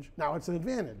disadvantage. Now it's an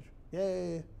advantage.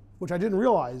 Yay. Which I didn't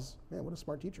realize. Man, what a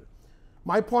smart teacher.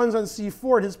 My pawn's on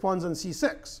c4 and his pawn's on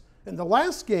c6. In the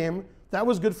last game, that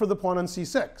was good for the pawn on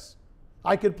c6.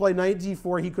 I could play knight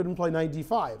d4. He couldn't play knight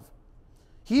d5.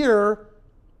 Here,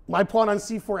 my pawn on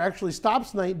c4 actually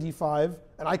stops knight d5,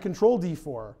 and I control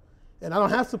d4. And I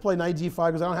don't have to play knight d5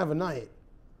 because I don't have a knight.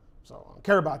 So I don't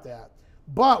care about that.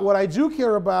 But what I do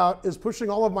care about is pushing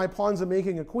all of my pawns and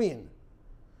making a queen.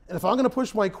 And if I'm going to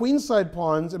push my queenside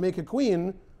pawns and make a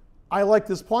queen, I like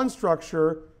this pawn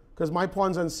structure because my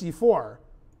pawn's on c4.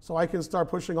 So I can start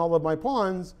pushing all of my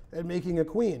pawns and making a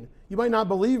queen. You might not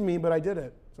believe me, but I did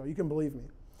it. So you can believe me.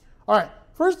 All right,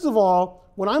 first of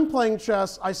all, when I'm playing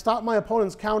chess, I stop my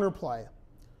opponent's counterplay.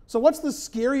 So what's the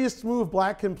scariest move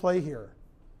black can play here?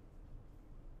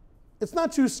 It's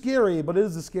not too scary, but it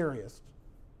is the scariest.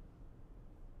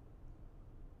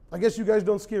 I guess you guys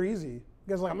don't scare easy. You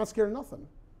guys are like, I'm not scared of nothing.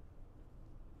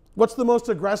 What's the most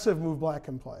aggressive move black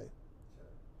can play?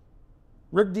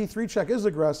 Rook d3 check is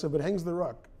aggressive, but hangs the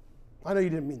rook. I know you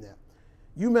didn't mean that.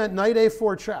 You meant knight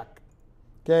a4 check.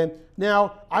 Okay.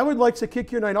 Now, I would like to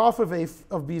kick your knight off of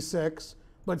b6,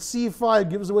 but c5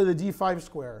 gives away the d5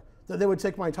 square. Then they would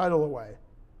take my title away.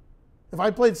 If I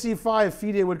played c5,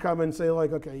 FIDE would come and say,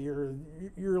 like, okay, you're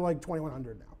like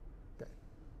 2100 now. Okay.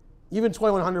 Even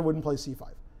 2100 wouldn't play c5.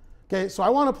 Okay, so I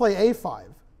want to play a5.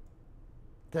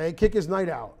 Okay, kick his knight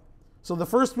out. So the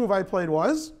first move I played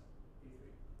was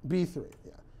b3.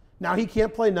 Yeah. Now he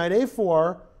can't play knight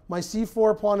a4. My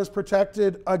c4 pawn is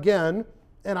protected again,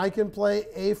 and I can play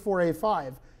a4,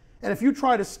 a5. And if you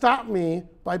try to stop me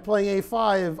by playing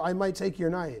a5, I might take your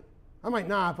knight. I might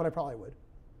not, but I probably would.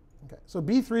 Okay, so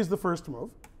b3 is the first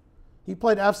move. He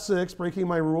played f6, breaking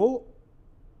my rule.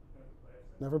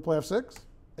 Never play f6.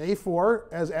 a4,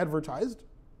 as advertised.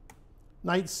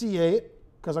 Knight c8,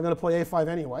 because I'm going to play a5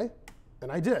 anyway.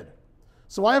 And I did.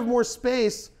 So I have more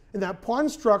space, and that pawn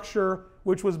structure,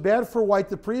 which was bad for white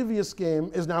the previous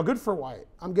game, is now good for white.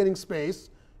 I'm getting space,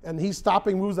 and he's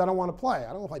stopping moves I don't want to play. I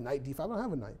don't want to play knight d5. I don't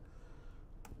have a knight.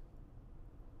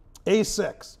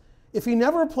 a6. If he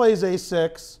never plays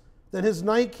a6, then his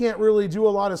knight can't really do a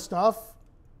lot of stuff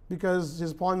because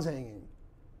his pawn's hanging.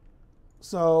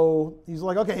 So he's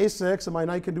like, okay, a6, and my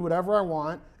knight can do whatever I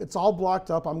want. It's all blocked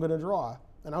up. I'm going to draw.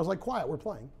 And I was like, quiet, we're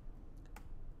playing.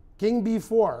 King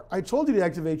b4. I told you to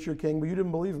activate your king, but you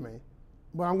didn't believe me.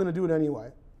 But I'm going to do it anyway.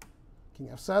 King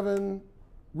f7,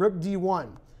 rook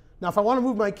d1. Now, if I want to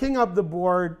move my king up the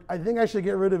board, I think I should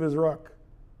get rid of his rook,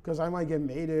 because I might get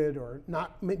mated or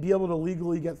not be able to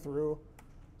legally get through.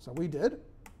 So we did.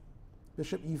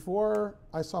 Bishop e4.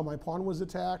 I saw my pawn was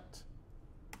attacked.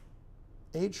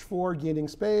 h4, gaining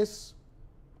space.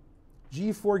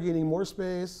 g4, gaining more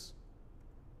space.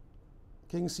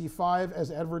 King c5, as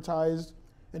advertised.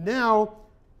 And now,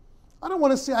 I don't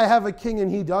want to say I have a king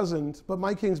and he doesn't, but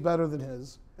my king's better than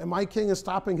his. And my king is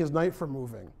stopping his knight from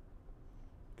moving.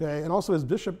 Okay, and also his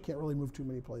bishop can't really move too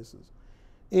many places.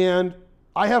 And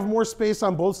I have more space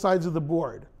on both sides of the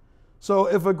board. So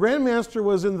if a grandmaster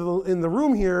was in the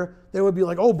room here, they would be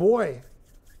like, oh boy,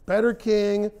 better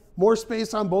king, more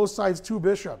space on both sides, 2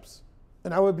 bishops.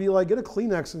 And I would be like, get a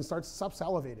Kleenex and stop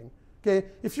salivating. Okay,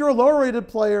 if you're a lower rated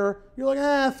player, you're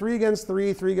like, 3 against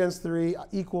 3, 3 against 3,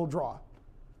 equal draw.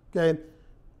 Okay,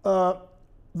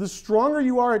 the stronger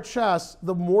you are at chess,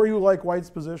 the more you like white's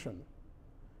position.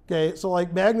 Okay, so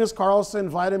like Magnus Carlsen,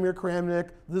 Vladimir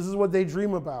Kramnik, this is what they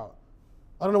dream about.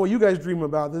 I don't know what you guys dream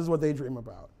about, this is what they dream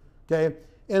about. Okay,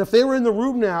 and if they were in the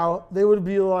room now, they would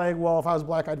be like, well, if I was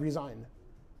black, I'd resign.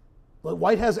 But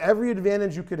white has every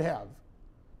advantage you could have.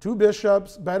 2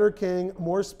 bishops, better king,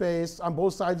 more space on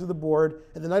both sides of the board,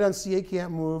 and the knight on c8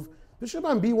 can't move. Bishop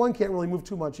on b1 can't really move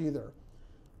too much either.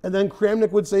 And then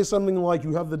Kramnik would say something like,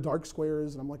 you have the dark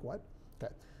squares, and I'm like, what?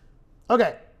 Okay.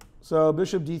 Okay, so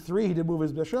bishop d3, he did move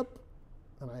his bishop,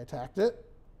 and I attacked it.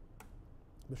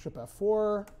 Bishop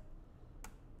f4,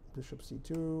 bishop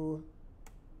c2.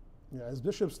 Yeah, his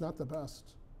bishop's not the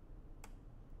best.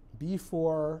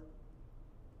 b4,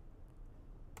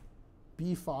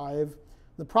 b5.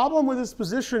 The problem with this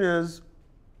position is,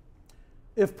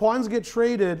 if pawns get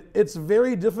traded, it's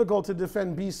very difficult to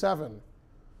defend b7.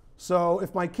 So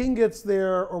if my king gets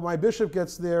there or my bishop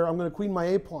gets there, I'm going to queen my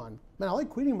a pawn. Man, I like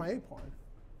queening my a pawn.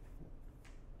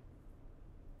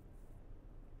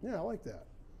 Yeah, I like that.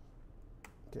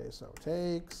 Okay, so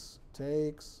takes,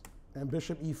 and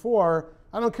bishop e4.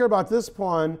 I don't care about this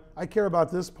pawn. I care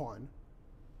about this pawn.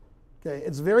 Okay,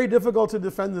 it's very difficult to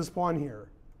defend this pawn here.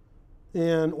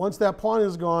 And once that pawn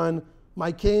is gone,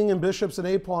 my king and bishops and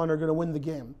a pawn are going to win the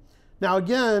game. Now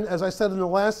again, as I said in the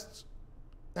last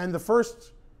and the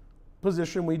first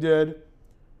position we did,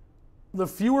 the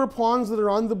fewer pawns that are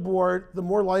on the board, the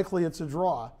more likely it's a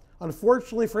draw.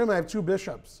 Unfortunately for him, I have 2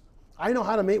 bishops. I know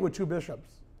how to mate with 2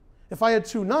 bishops. If I had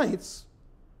 2 knights,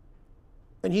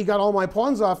 and he got all my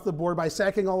pawns off the board by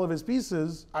sacking all of his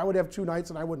pieces, I would have 2 knights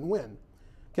and I wouldn't win.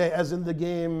 Okay, as in the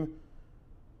game,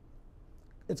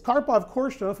 it's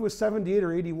Karpov-Korshunov, if it was 78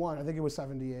 or 81. I think it was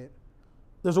 78.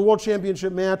 There's a world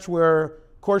championship match where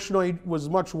Korchnoi was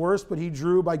much worse, but he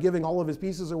drew by giving all of his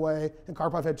pieces away, and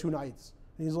Karpov had 2 knights.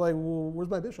 And he's like, well, where's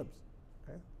my bishops?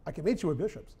 Okay? I can mate you with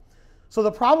bishops. So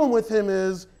the problem with him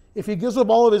is, if he gives up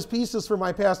all of his pieces for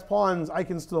my passed pawns, I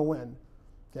can still win.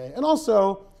 Okay? And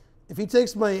also, if he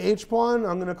takes my h-pawn,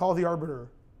 I'm going to call the arbiter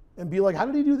and be like, how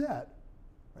did he do that?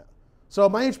 Yeah. So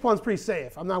my h-pawn's pretty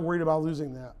safe. I'm not worried about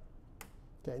losing that.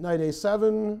 Okay, knight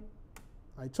a7.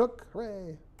 I took.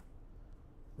 Hooray.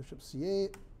 Bishop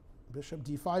c8. Bishop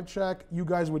d5 check. You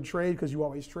guys would trade because you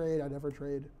always trade. I never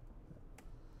trade.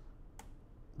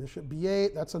 Bishop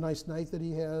b8. That's a nice knight that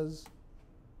he has.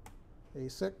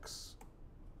 a6.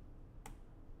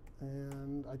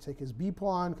 And I take his b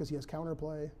pawn because he has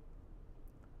counterplay.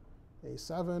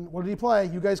 a7. What did he play?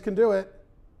 You guys can do it.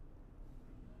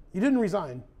 He didn't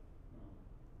resign.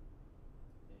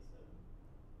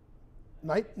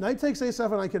 Knight takes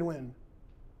a7, I can win.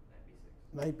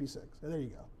 Knight b6. There you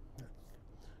go.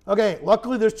 Okay,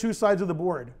 luckily there's 2 sides of the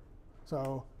board.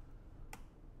 So,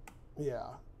 yeah.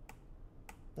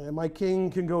 And my king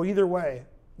can go either way.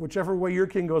 Whichever way your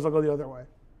king goes, I'll go the other way.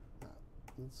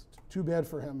 It's too bad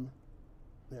for him.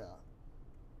 Yeah.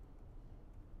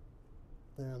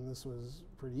 And this was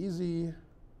pretty easy.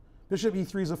 Bishop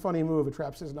e3 is a funny move. It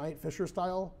traps his knight, Fischer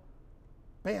style.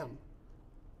 Bam.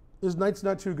 His knight's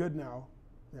not too good now.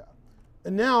 Yeah.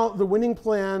 And now the winning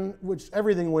plan, which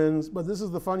everything wins, but this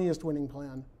is the funniest winning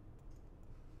plan.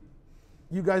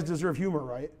 You guys deserve humor,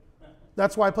 right?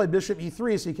 That's why I played bishop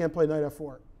e3, so you can't play knight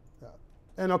f4. Yeah.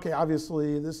 And okay,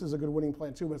 obviously this is a good winning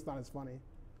plan too, but it's not as funny.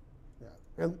 Yeah.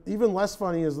 And even less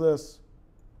funny is this.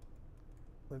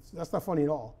 That's not funny at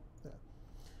all.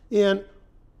 Yeah. And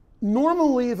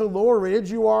normally, the lower rated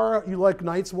you are, you like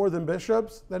knights more than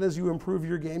bishops. That is, you improve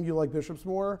your game, you like bishops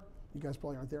more. You guys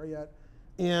probably aren't there yet.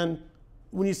 And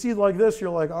when you see like this, you're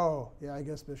like, oh, yeah, I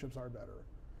guess bishops are better.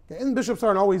 Okay? And bishops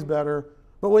aren't always better.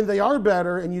 But when they are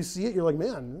better and you see it, you're like,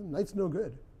 man, knight's no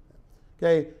good.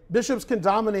 Okay? Bishops can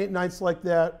dominate knights like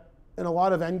that in a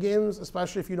lot of endgames,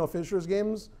 especially if you know Fischer's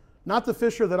games. Not the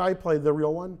Fischer that I played, the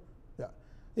real one. Yeah.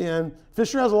 And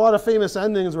Fischer has a lot of famous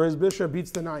endings where his bishop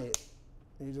beats the knight.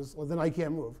 Well, then I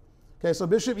can't move. Okay, so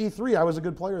bishop e3, I was a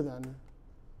good player then.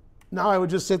 Now I would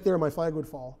just sit there and my flag would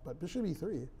fall. But bishop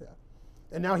e3, yeah.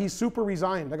 And now he's super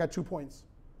resigned. I got 2 points.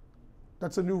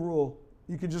 That's a new rule.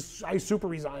 You can just, I super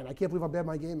resign. I can't believe how bad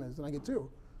my game is. And I get 2.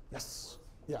 Yes.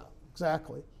 Yeah,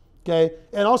 exactly. Okay,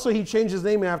 and also he changed his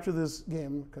name after this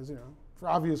game because, you know, for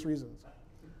obvious reasons.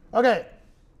 Okay.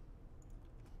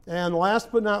 And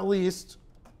last but not least,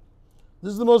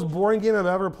 this is the most boring game I've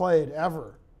ever played,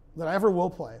 ever. That I ever will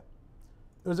play.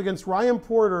 It was against Ryan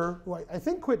Porter, who I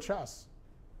think quit chess.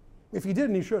 If he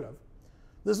didn't, he should have.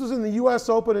 This was in the US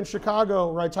Open in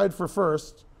Chicago where I tied for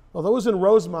first. Although it was in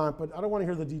Rosemont, but I don't want to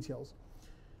hear the details.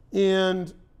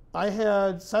 And I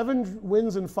had 7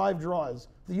 wins and 5 draws.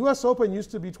 The US Open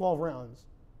used to be 12 rounds.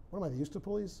 What am I, the used to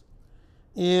police?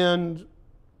 And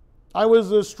I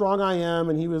was as strong I am,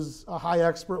 and he was a high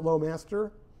expert, low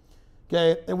master.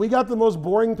 Okay, and we got the most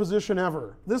boring position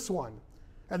ever, this one.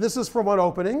 And this is from what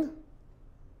opening?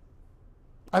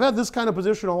 I've had this kind of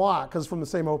position a lot because it's from the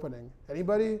same opening.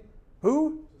 Anybody?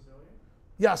 Who? Sicilian?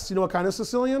 Yes, you know what kind of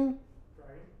Sicilian?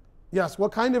 Dragon? Yes,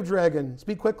 what kind of dragon?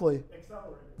 Speak quickly.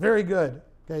 Accelerated. Very good.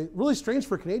 Okay, really strange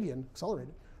for Canadian,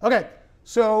 accelerated. Okay,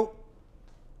 so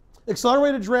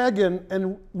accelerated dragon,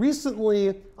 and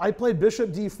recently I played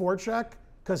bishop d4 check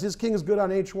because his king is good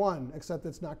on h1, except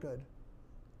it's not good.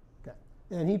 Okay,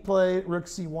 and he played rook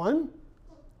c1.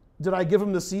 Did I give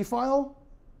him the c file?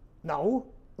 No.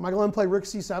 Am I going to play rook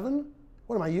c7?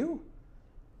 What am I, you?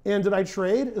 And did I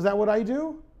trade? Is that what I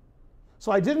do?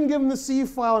 So I didn't give him the c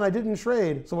file and I didn't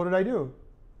trade. So what did I do?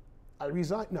 I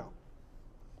resigned? No.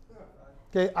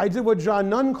 Okay, I did what John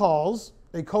Nunn calls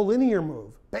a collinear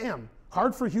move. Bam.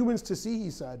 Hard for humans to see,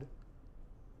 he said.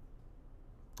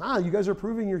 Ah, you guys are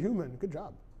proving you're human. Good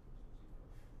job.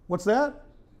 What's that?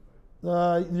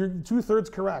 You're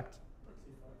 2/3 correct.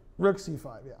 Rook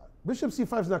c5, yeah. Bishop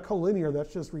c5 is not collinear,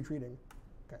 that's just retreating.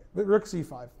 Okay, but rook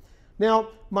c5. Now,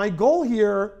 my goal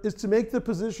here is to make the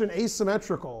position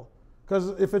asymmetrical,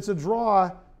 because if it's a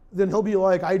draw, then he'll be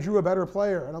like, I drew a better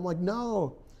player. And I'm like,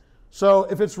 no. So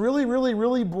if it's really, really,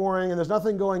 really boring and there's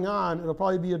nothing going on, it'll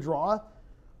probably be a draw.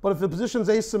 But if the position's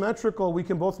asymmetrical, we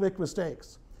can both make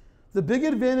mistakes. The big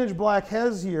advantage black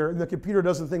has here, and the computer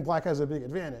doesn't think black has a big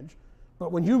advantage,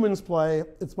 but when humans play,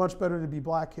 it's much better to be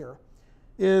black here,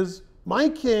 is my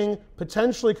king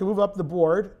potentially can move up the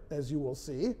board, as you will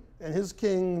see, and his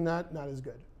king not as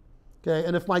good. Okay,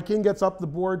 and if my king gets up the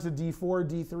board to d4,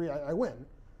 d3, I win.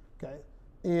 Okay,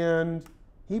 and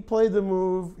he played the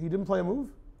move. He didn't play a move?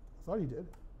 I thought he did.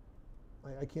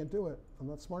 I can't do it. I'm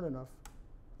not smart enough.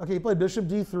 Okay, he played bishop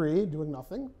d3, doing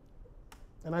nothing.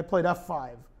 And I played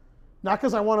f5. Not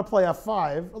because I want to play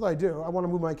f5, although I do. I want to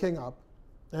move my king up.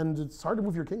 And it's hard to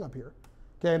move your king up here.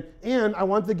 Okay, and I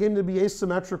want the game to be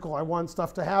asymmetrical. I want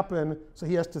stuff to happen, so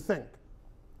he has to think.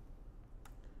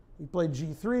 He played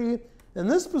g3. In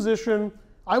this position,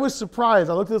 I was surprised.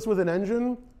 I looked at this with an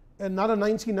engine, and not a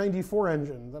 1994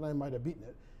 engine. Then I might have beaten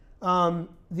it.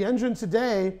 The engine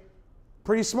today,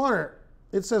 pretty smart.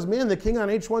 It says, man, the king on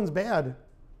h1 is bad.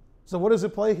 So what does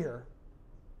it play here?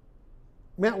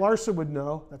 Matt Larson would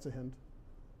know. That's a hint.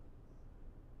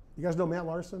 You guys know Matt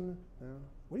Larson? Yeah.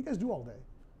 What do you guys do all day?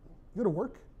 You go to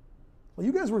work? Well,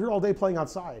 you guys were here all day playing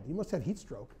outside. You must have heat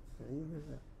stroke.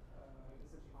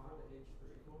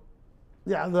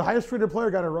 Yeah, the highest rated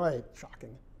player got it right.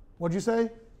 Shocking. What'd you say?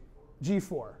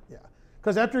 G4, yeah.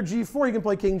 Because after G4, you can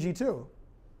play king G2.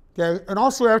 Okay, and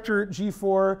also after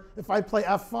G4, if I play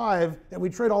F5 and we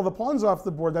trade all the pawns off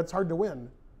the board, that's hard to win.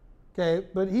 Okay,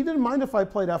 but he didn't mind if I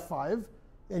played F5,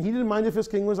 and he didn't mind if his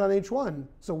king was on H1.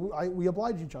 So we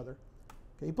oblige each other.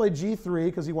 Okay, he played G3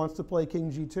 because he wants to play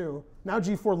king G2. Now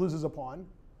G4 loses a pawn.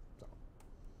 So,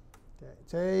 okay,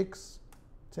 takes,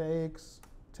 takes,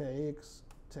 takes,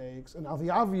 takes, and now the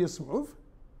obvious move.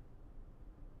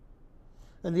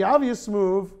 And the obvious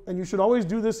move, and you should always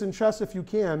do this in chess if you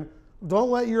can,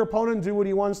 don't let your opponent do what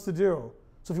he wants to do.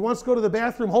 So if he wants to go to the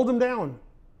bathroom, hold him down.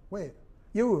 Wait,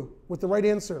 you with the right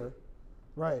answer.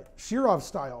 Right, Shirov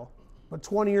style, but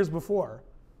 20 years before.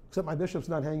 Except my bishop's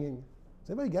not hanging.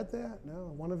 Does anybody get that?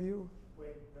 No, one of you?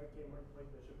 Wait, that game where he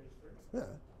played bishop h3?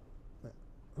 Yeah.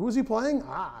 Who was he playing?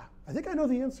 Ah, I think I know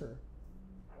the answer.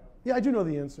 Yeah, I do know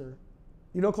the answer.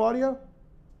 You know Claudio?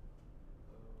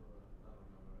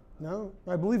 No?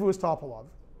 I believe it was Topalov.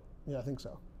 Yeah, I think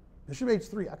so. Bishop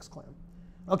h3, Exclam.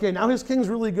 Okay, now his king's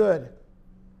really good.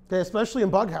 Okay, especially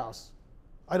in Bughouse.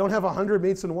 I don't have 100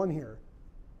 mates in one here.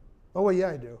 Oh, wait, yeah,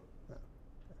 I do. Yeah.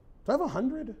 Do I have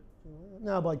 100?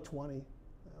 No, like 20.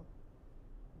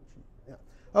 Yeah.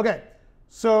 Okay,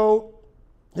 so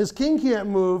his king can't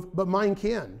move, but mine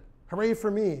can. Hooray for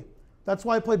me. That's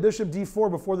why I played bishop d4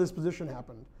 before this position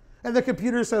happened. And the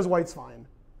computer says white's fine,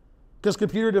 because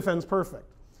computer defends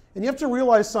perfect. And you have to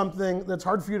realize something that's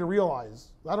hard for you to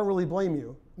realize. I don't really blame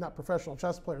you, not professional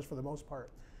chess players for the most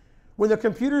part. When the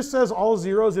computer says all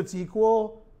zeros, it's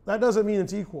equal, that doesn't mean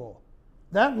it's equal.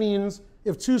 That means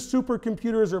if two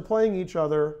supercomputers are playing each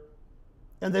other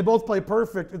and they both play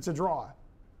perfect, it's a draw.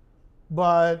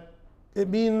 But it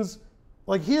means,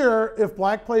 like here, if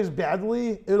black plays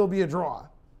badly, it'll be a draw.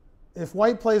 If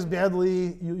white plays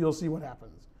badly, you'll see what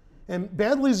happens. And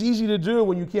badly is easy to do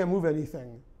when you can't move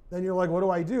anything. Then you're like, what do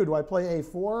I do? Do I play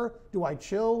a4? Do I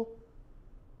chill?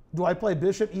 Do I play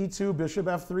bishop e2, bishop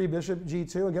f3, bishop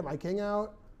g2 and get my king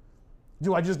out?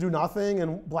 Do I just do nothing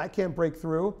and black can't break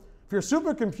through? If you're a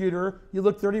supercomputer, you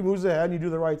look 30 moves ahead and you do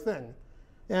the right thing.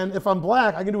 And if I'm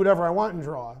black, I can do whatever I want and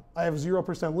draw. I have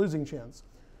 0% losing chance.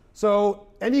 So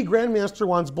any grandmaster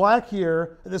wants black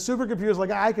here, and the supercomputer is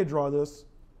like, I could draw this.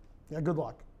 Yeah, good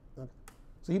luck. Okay.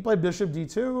 So he played bishop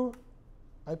d2.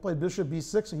 I played bishop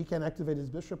b6, so he can't activate his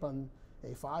bishop on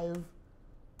a5.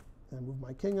 And move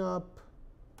my king up.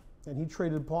 And he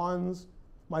traded pawns.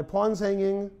 My pawn's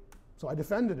hanging, so I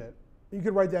defended it. You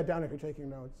could write that down if you're taking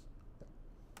notes.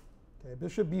 Okay,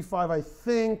 bishop b5, I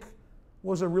think,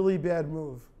 was a really bad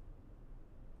move.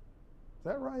 Is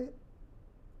that right?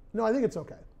 No, I think it's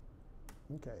okay.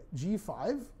 Okay,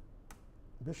 g5,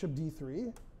 bishop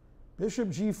d3, bishop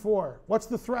g4. What's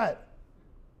the threat?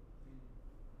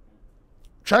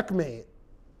 Checkmate.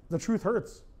 The truth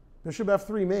hurts. Bishop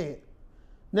f3 mate.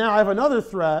 Now I have another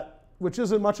threat, which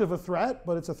isn't much of a threat,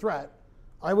 but it's a threat.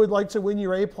 I would like to win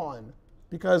your a pawn,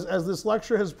 because as this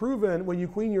lecture has proven, when you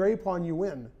queen your a pawn, you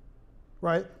win,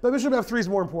 right? But bishop f3 is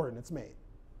more important. It's mate.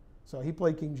 So he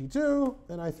played king g2,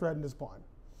 and I threatened his pawn.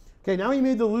 Okay, now he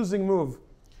made the losing move.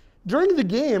 During the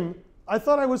game, I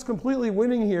thought I was completely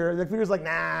winning here. The computer's like,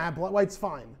 nah, white's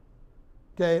fine.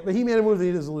 Okay, but he made a move that he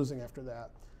is losing after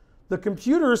that. The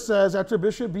computer says after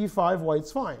bishop b5,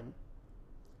 white's fine.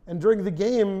 And during the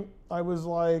game, I was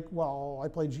like, well, I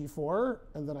play g4,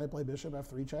 and then I play bishop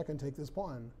f3 check and take this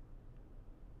pawn.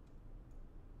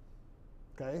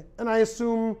 Okay, and I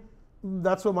assume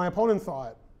that's what my opponent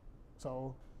thought.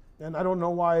 So, and I don't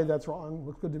know why that's wrong.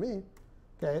 Looks good to me.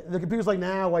 Okay, the computer's like,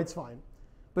 nah, white's fine.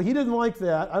 But he didn't like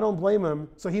that. I don't blame him.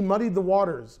 So he muddied the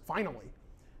waters, finally.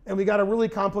 And we got a really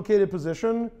complicated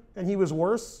position, and he was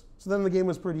worse. So then the game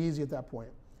was pretty easy at that point.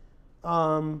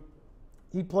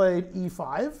 He played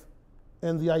e5,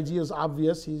 and the idea is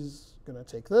obvious. He's going to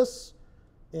take this,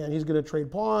 and he's going to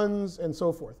trade pawns, and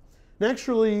so forth.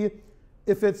 Naturally,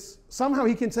 if it's somehow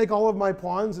he can take all of my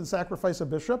pawns and sacrifice a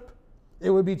bishop, it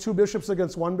would be 2 bishops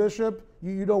against 1 bishop.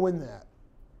 You don't win that.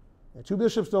 2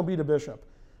 bishops don't beat a bishop.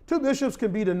 2 bishops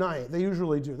can beat a knight. They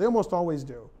usually do. They almost always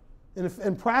do.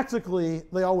 And practically,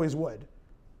 they always would.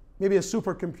 Maybe a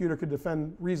supercomputer could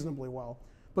defend reasonably well.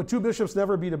 But 2 bishops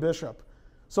never beat a bishop.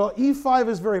 So e5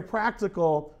 is very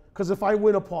practical, because if I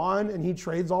win a pawn and he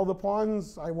trades all the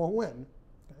pawns, I won't win.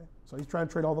 Okay? So he's trying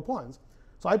to trade all the pawns.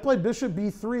 So I played bishop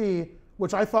b3,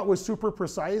 which I thought was super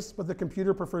precise, but the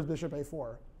computer prefers bishop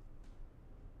a4.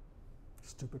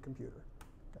 Stupid computer.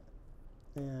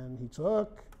 Okay. And he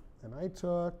took, and I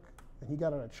took, and he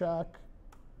got on a check,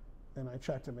 and I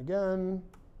checked him again,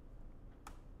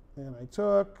 and I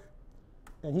took,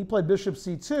 and he played bishop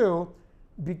c2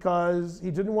 because he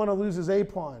didn't want to lose his a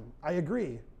pawn. I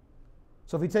agree.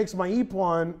 So if he takes my e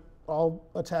pawn, I'll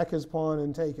attack his pawn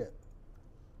and take it.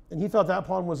 And he thought that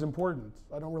pawn was important.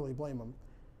 I don't really blame him.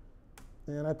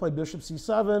 And I played bishop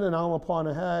c7, and now I'm a pawn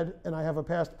ahead, and I have a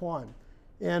passed pawn.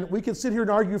 And we could sit here and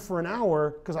argue for an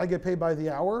hour, because I get paid by the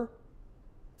hour.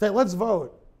 Say, let's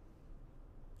vote.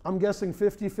 I'm guessing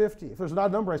 50-50. If there's an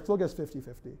odd number, I still guess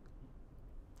 50-50.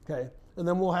 Okay, and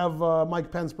then we'll have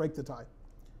Mike Pence break the tie.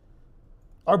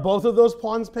 Are both of those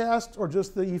pawns passed, or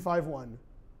just the e5 one?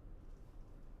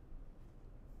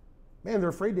 Man, they're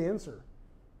afraid to answer.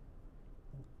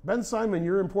 Ben Simon,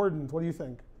 you're important. What do you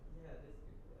think?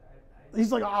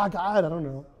 He's like, oh, God, I don't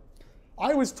know.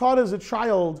 I was taught as a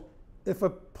child, if a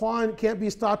pawn can't be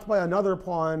stopped by another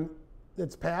pawn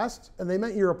that's passed, and they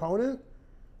meant your opponent,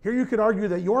 here you could argue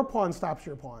that your pawn stops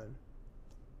your pawn.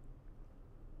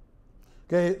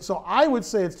 Okay, so I would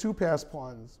say it's 2 passed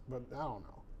pawns, but I don't know.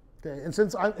 Okay, and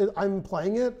since I'm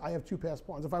playing it, I have 2 passed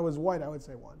pawns. If I was white, I would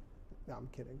say 1. No, I'm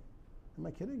kidding. Am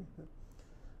I kidding?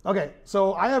 Okay,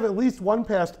 so I have at least 1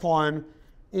 passed pawn,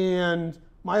 and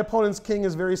my opponent's king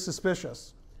is very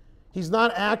suspicious. He's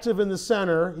not active in the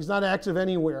center. He's not active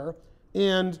anywhere.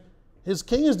 And his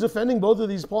king is defending both of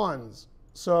these pawns.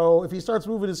 So if he starts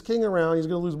moving his king around, he's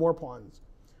going to lose more pawns.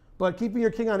 But keeping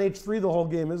your king on h3 the whole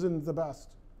game isn't the best.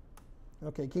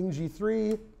 Okay, king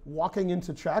g3, walking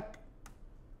into check.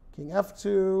 King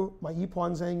f2, my e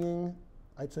pawn's hanging.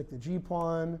 I took the g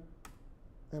pawn.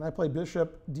 And I played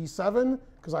bishop d7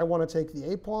 because I want to take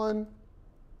the a pawn.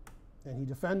 And he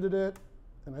defended it.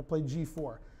 And I played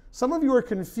g4. Some of you are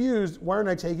confused. Why aren't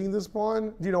I taking this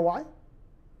pawn? Do you know why?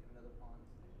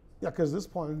 Yeah, because this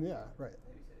pawn, yeah, right.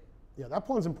 Yeah, that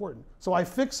pawn's important. So I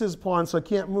fix his pawn so it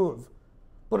can't move.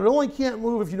 But it only can't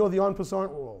move if you know the en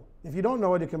passant rule. If you don't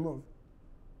know it, it can move.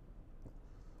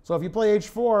 So if you play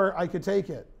h4, I could take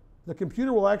it. The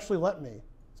computer will actually let me.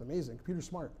 It's amazing. Computer's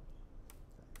smart.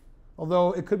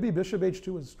 Although it could be bishop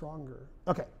h2 is stronger.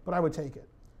 Okay, but I would take it.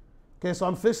 Okay, so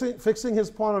I'm fixing his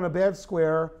pawn on a bad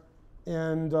square,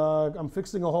 and I'm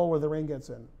fixing a hole where the rain gets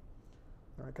in.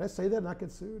 All right, can I say that and not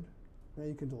get sued? Now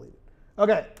you can delete it.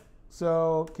 Okay,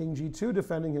 so king g2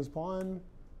 defending his pawn,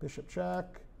 bishop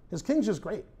check. His king's just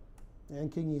great,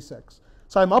 and king e6.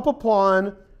 So I'm up a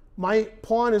pawn. My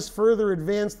pawn is further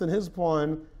advanced than his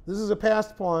pawn. This is a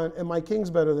passed pawn, and my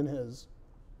king's better than his.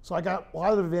 So I got a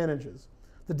lot of advantages.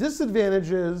 The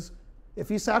disadvantage is, if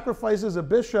he sacrifices a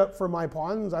bishop for my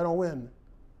pawns, I don't win.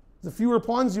 The fewer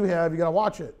pawns you have, you got to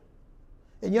watch it.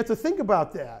 And you have to think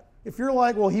about that. If you're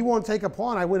like, well, he won't take a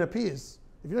pawn, I win a piece.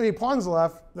 If you don't have any pawns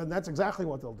left, then that's exactly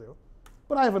what they'll do.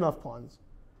 But I have enough pawns.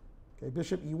 Okay,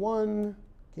 bishop e1,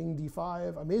 king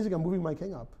d5. Amazing, I'm moving my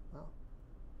king up. Wow.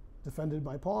 Defended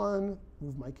my pawn,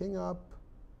 moved my king up.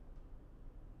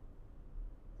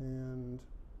 And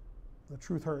the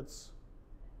truth hurts.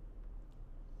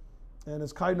 And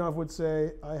as Kaidenov would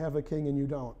say, I have a king and you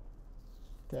don't.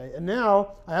 Okay, and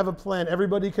now I have a plan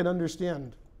everybody can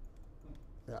understand.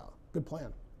 Yeah, good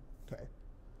plan. Okay.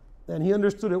 And he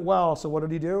understood it well, so what did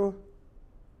he do?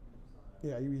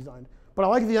 Yeah, he resigned. But I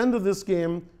like the end of this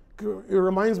game. It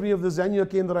reminds me of the Zenyuk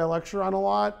game that I lecture on a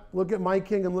lot. Look at my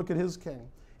king and look at his king.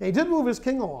 And he did move his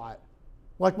king a lot,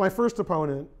 like my first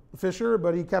opponent, Fischer,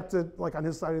 but he kept it like on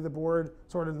his side of the board,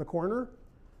 sort of in the corner.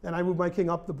 And I moved my king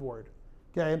up the board.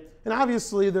 Okay, and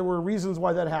obviously there were reasons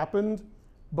why that happened,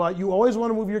 but you always want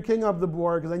to move your king up the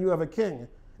board because then you have a king.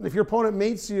 And if your opponent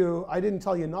mates you, I didn't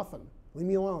tell you nothing. Leave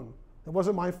me alone. It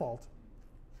wasn't my fault.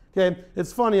 Okay,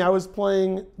 it's funny. I was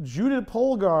playing Judith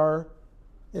Polgar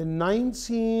in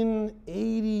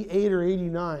 1988 or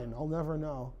 89. I'll never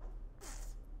know. I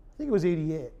think it was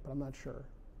 88, but I'm not sure.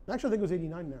 Actually, I think it was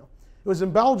 89 now. It was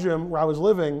in Belgium where I was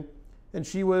living, and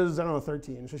she was, I don't know,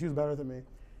 13, so she was better than me.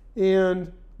 And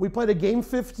we played a game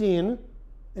 15,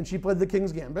 and she played the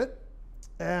King's Gambit.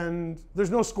 And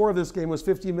there's no score of this game. It was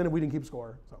 15 minutes. We didn't keep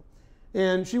score. So.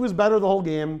 And she was better the whole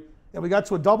game. And we got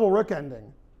to a double rook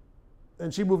ending.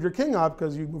 And she moved her king up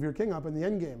because you move your king up in the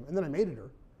endgame. And then I mated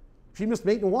her. She missed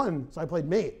mate and won, so I played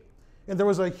mate. And there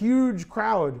was a huge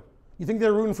crowd. You think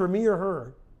they're rooting for me or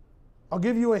her? I'll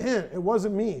give you a hint. It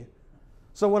wasn't me.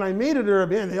 So when I mated her,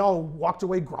 man, they all walked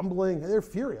away grumbling. And they're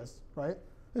furious, right?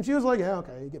 And she was like, yeah,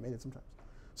 okay, you get mated sometimes.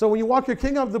 So when you walk your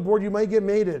king up the board, you might get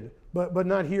mated, but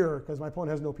not here because my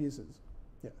opponent has no pieces.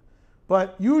 Yeah.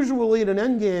 But usually in an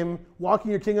endgame,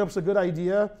 walking your king up is a good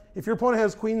idea. If your opponent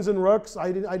has queens and rooks,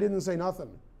 I didn't say nothing.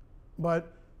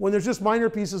 But when there's just minor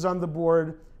pieces on the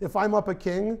board, if I'm up a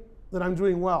king, then I'm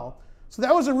doing well. So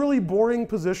that was a really boring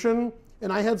position,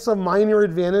 and I had some minor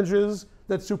advantages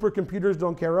that supercomputers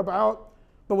don't care about.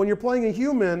 But when you're playing a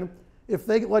human, if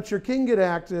they let your king get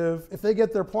active, if they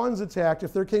get their pawns attacked,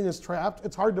 if their king is trapped,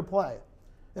 it's hard to play.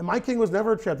 And my king was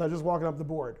never trapped. I was just walking up the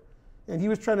board. And he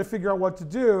was trying to figure out what to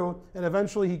do, and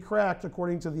eventually he cracked.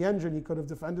 According to the engine, he could have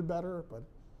defended better. But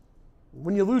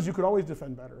when you lose, you could always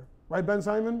defend better. Right, Ben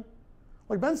Simon?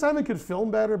 Like, Ben Simon could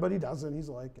film better, but he doesn't. He's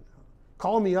like, you know,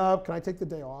 call me up. Can I take the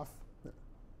day off?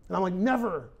 And I'm like,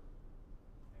 never.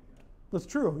 That's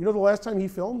true. You know the last time he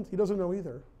filmed? He doesn't know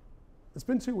either. It's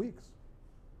been 2 weeks.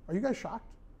 Are you guys shocked?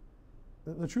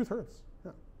 The truth hurts.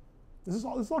 Yeah. Is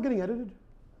this all getting edited?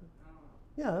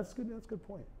 Yeah, that's good. That's a good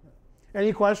point. Yeah.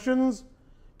 Any questions?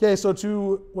 Okay, so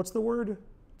what's the word?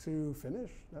 To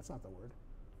finish? That's not the word.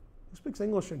 Who speaks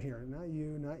English in here? Not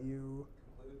you, not you.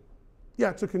 Conclude.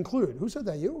 Yeah, to conclude. Who said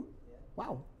that? You? Yeah.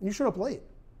 Wow. And you showed up late.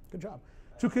 Good job.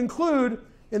 To conclude,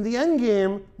 in the end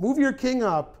game, move your king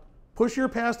up, push your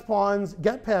passed pawns,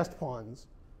 get passed pawns.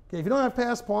 Okay, if you don't have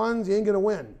passed pawns, you ain't going to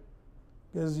win.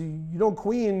 Because you don't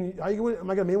queen, how you win? Am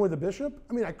I going to main with the bishop?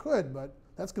 I mean, I could, but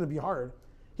that's going to be hard.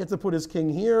 You have to put his king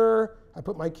here, I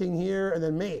put my king here, and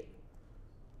then mate.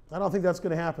 I don't think that's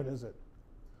going to happen, is it?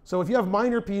 So if you have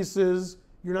minor pieces,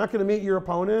 you're not going to mate your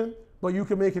opponent, but you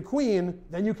can make a queen,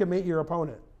 then you can mate your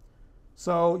opponent.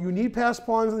 So you need passed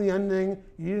pawns in the ending,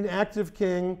 you need an active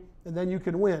king, and then you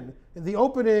can win. In the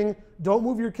opening, don't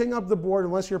move your king up the board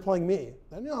unless you're playing me.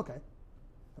 Then, yeah, okay.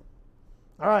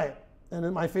 All right, and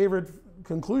then my favorite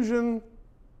conclusion,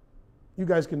 you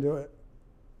guys can do it.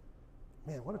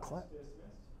 Man, what a class.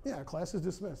 Yeah, class is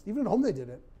dismissed. Even at home they did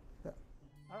it. Yeah.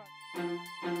 All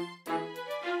right.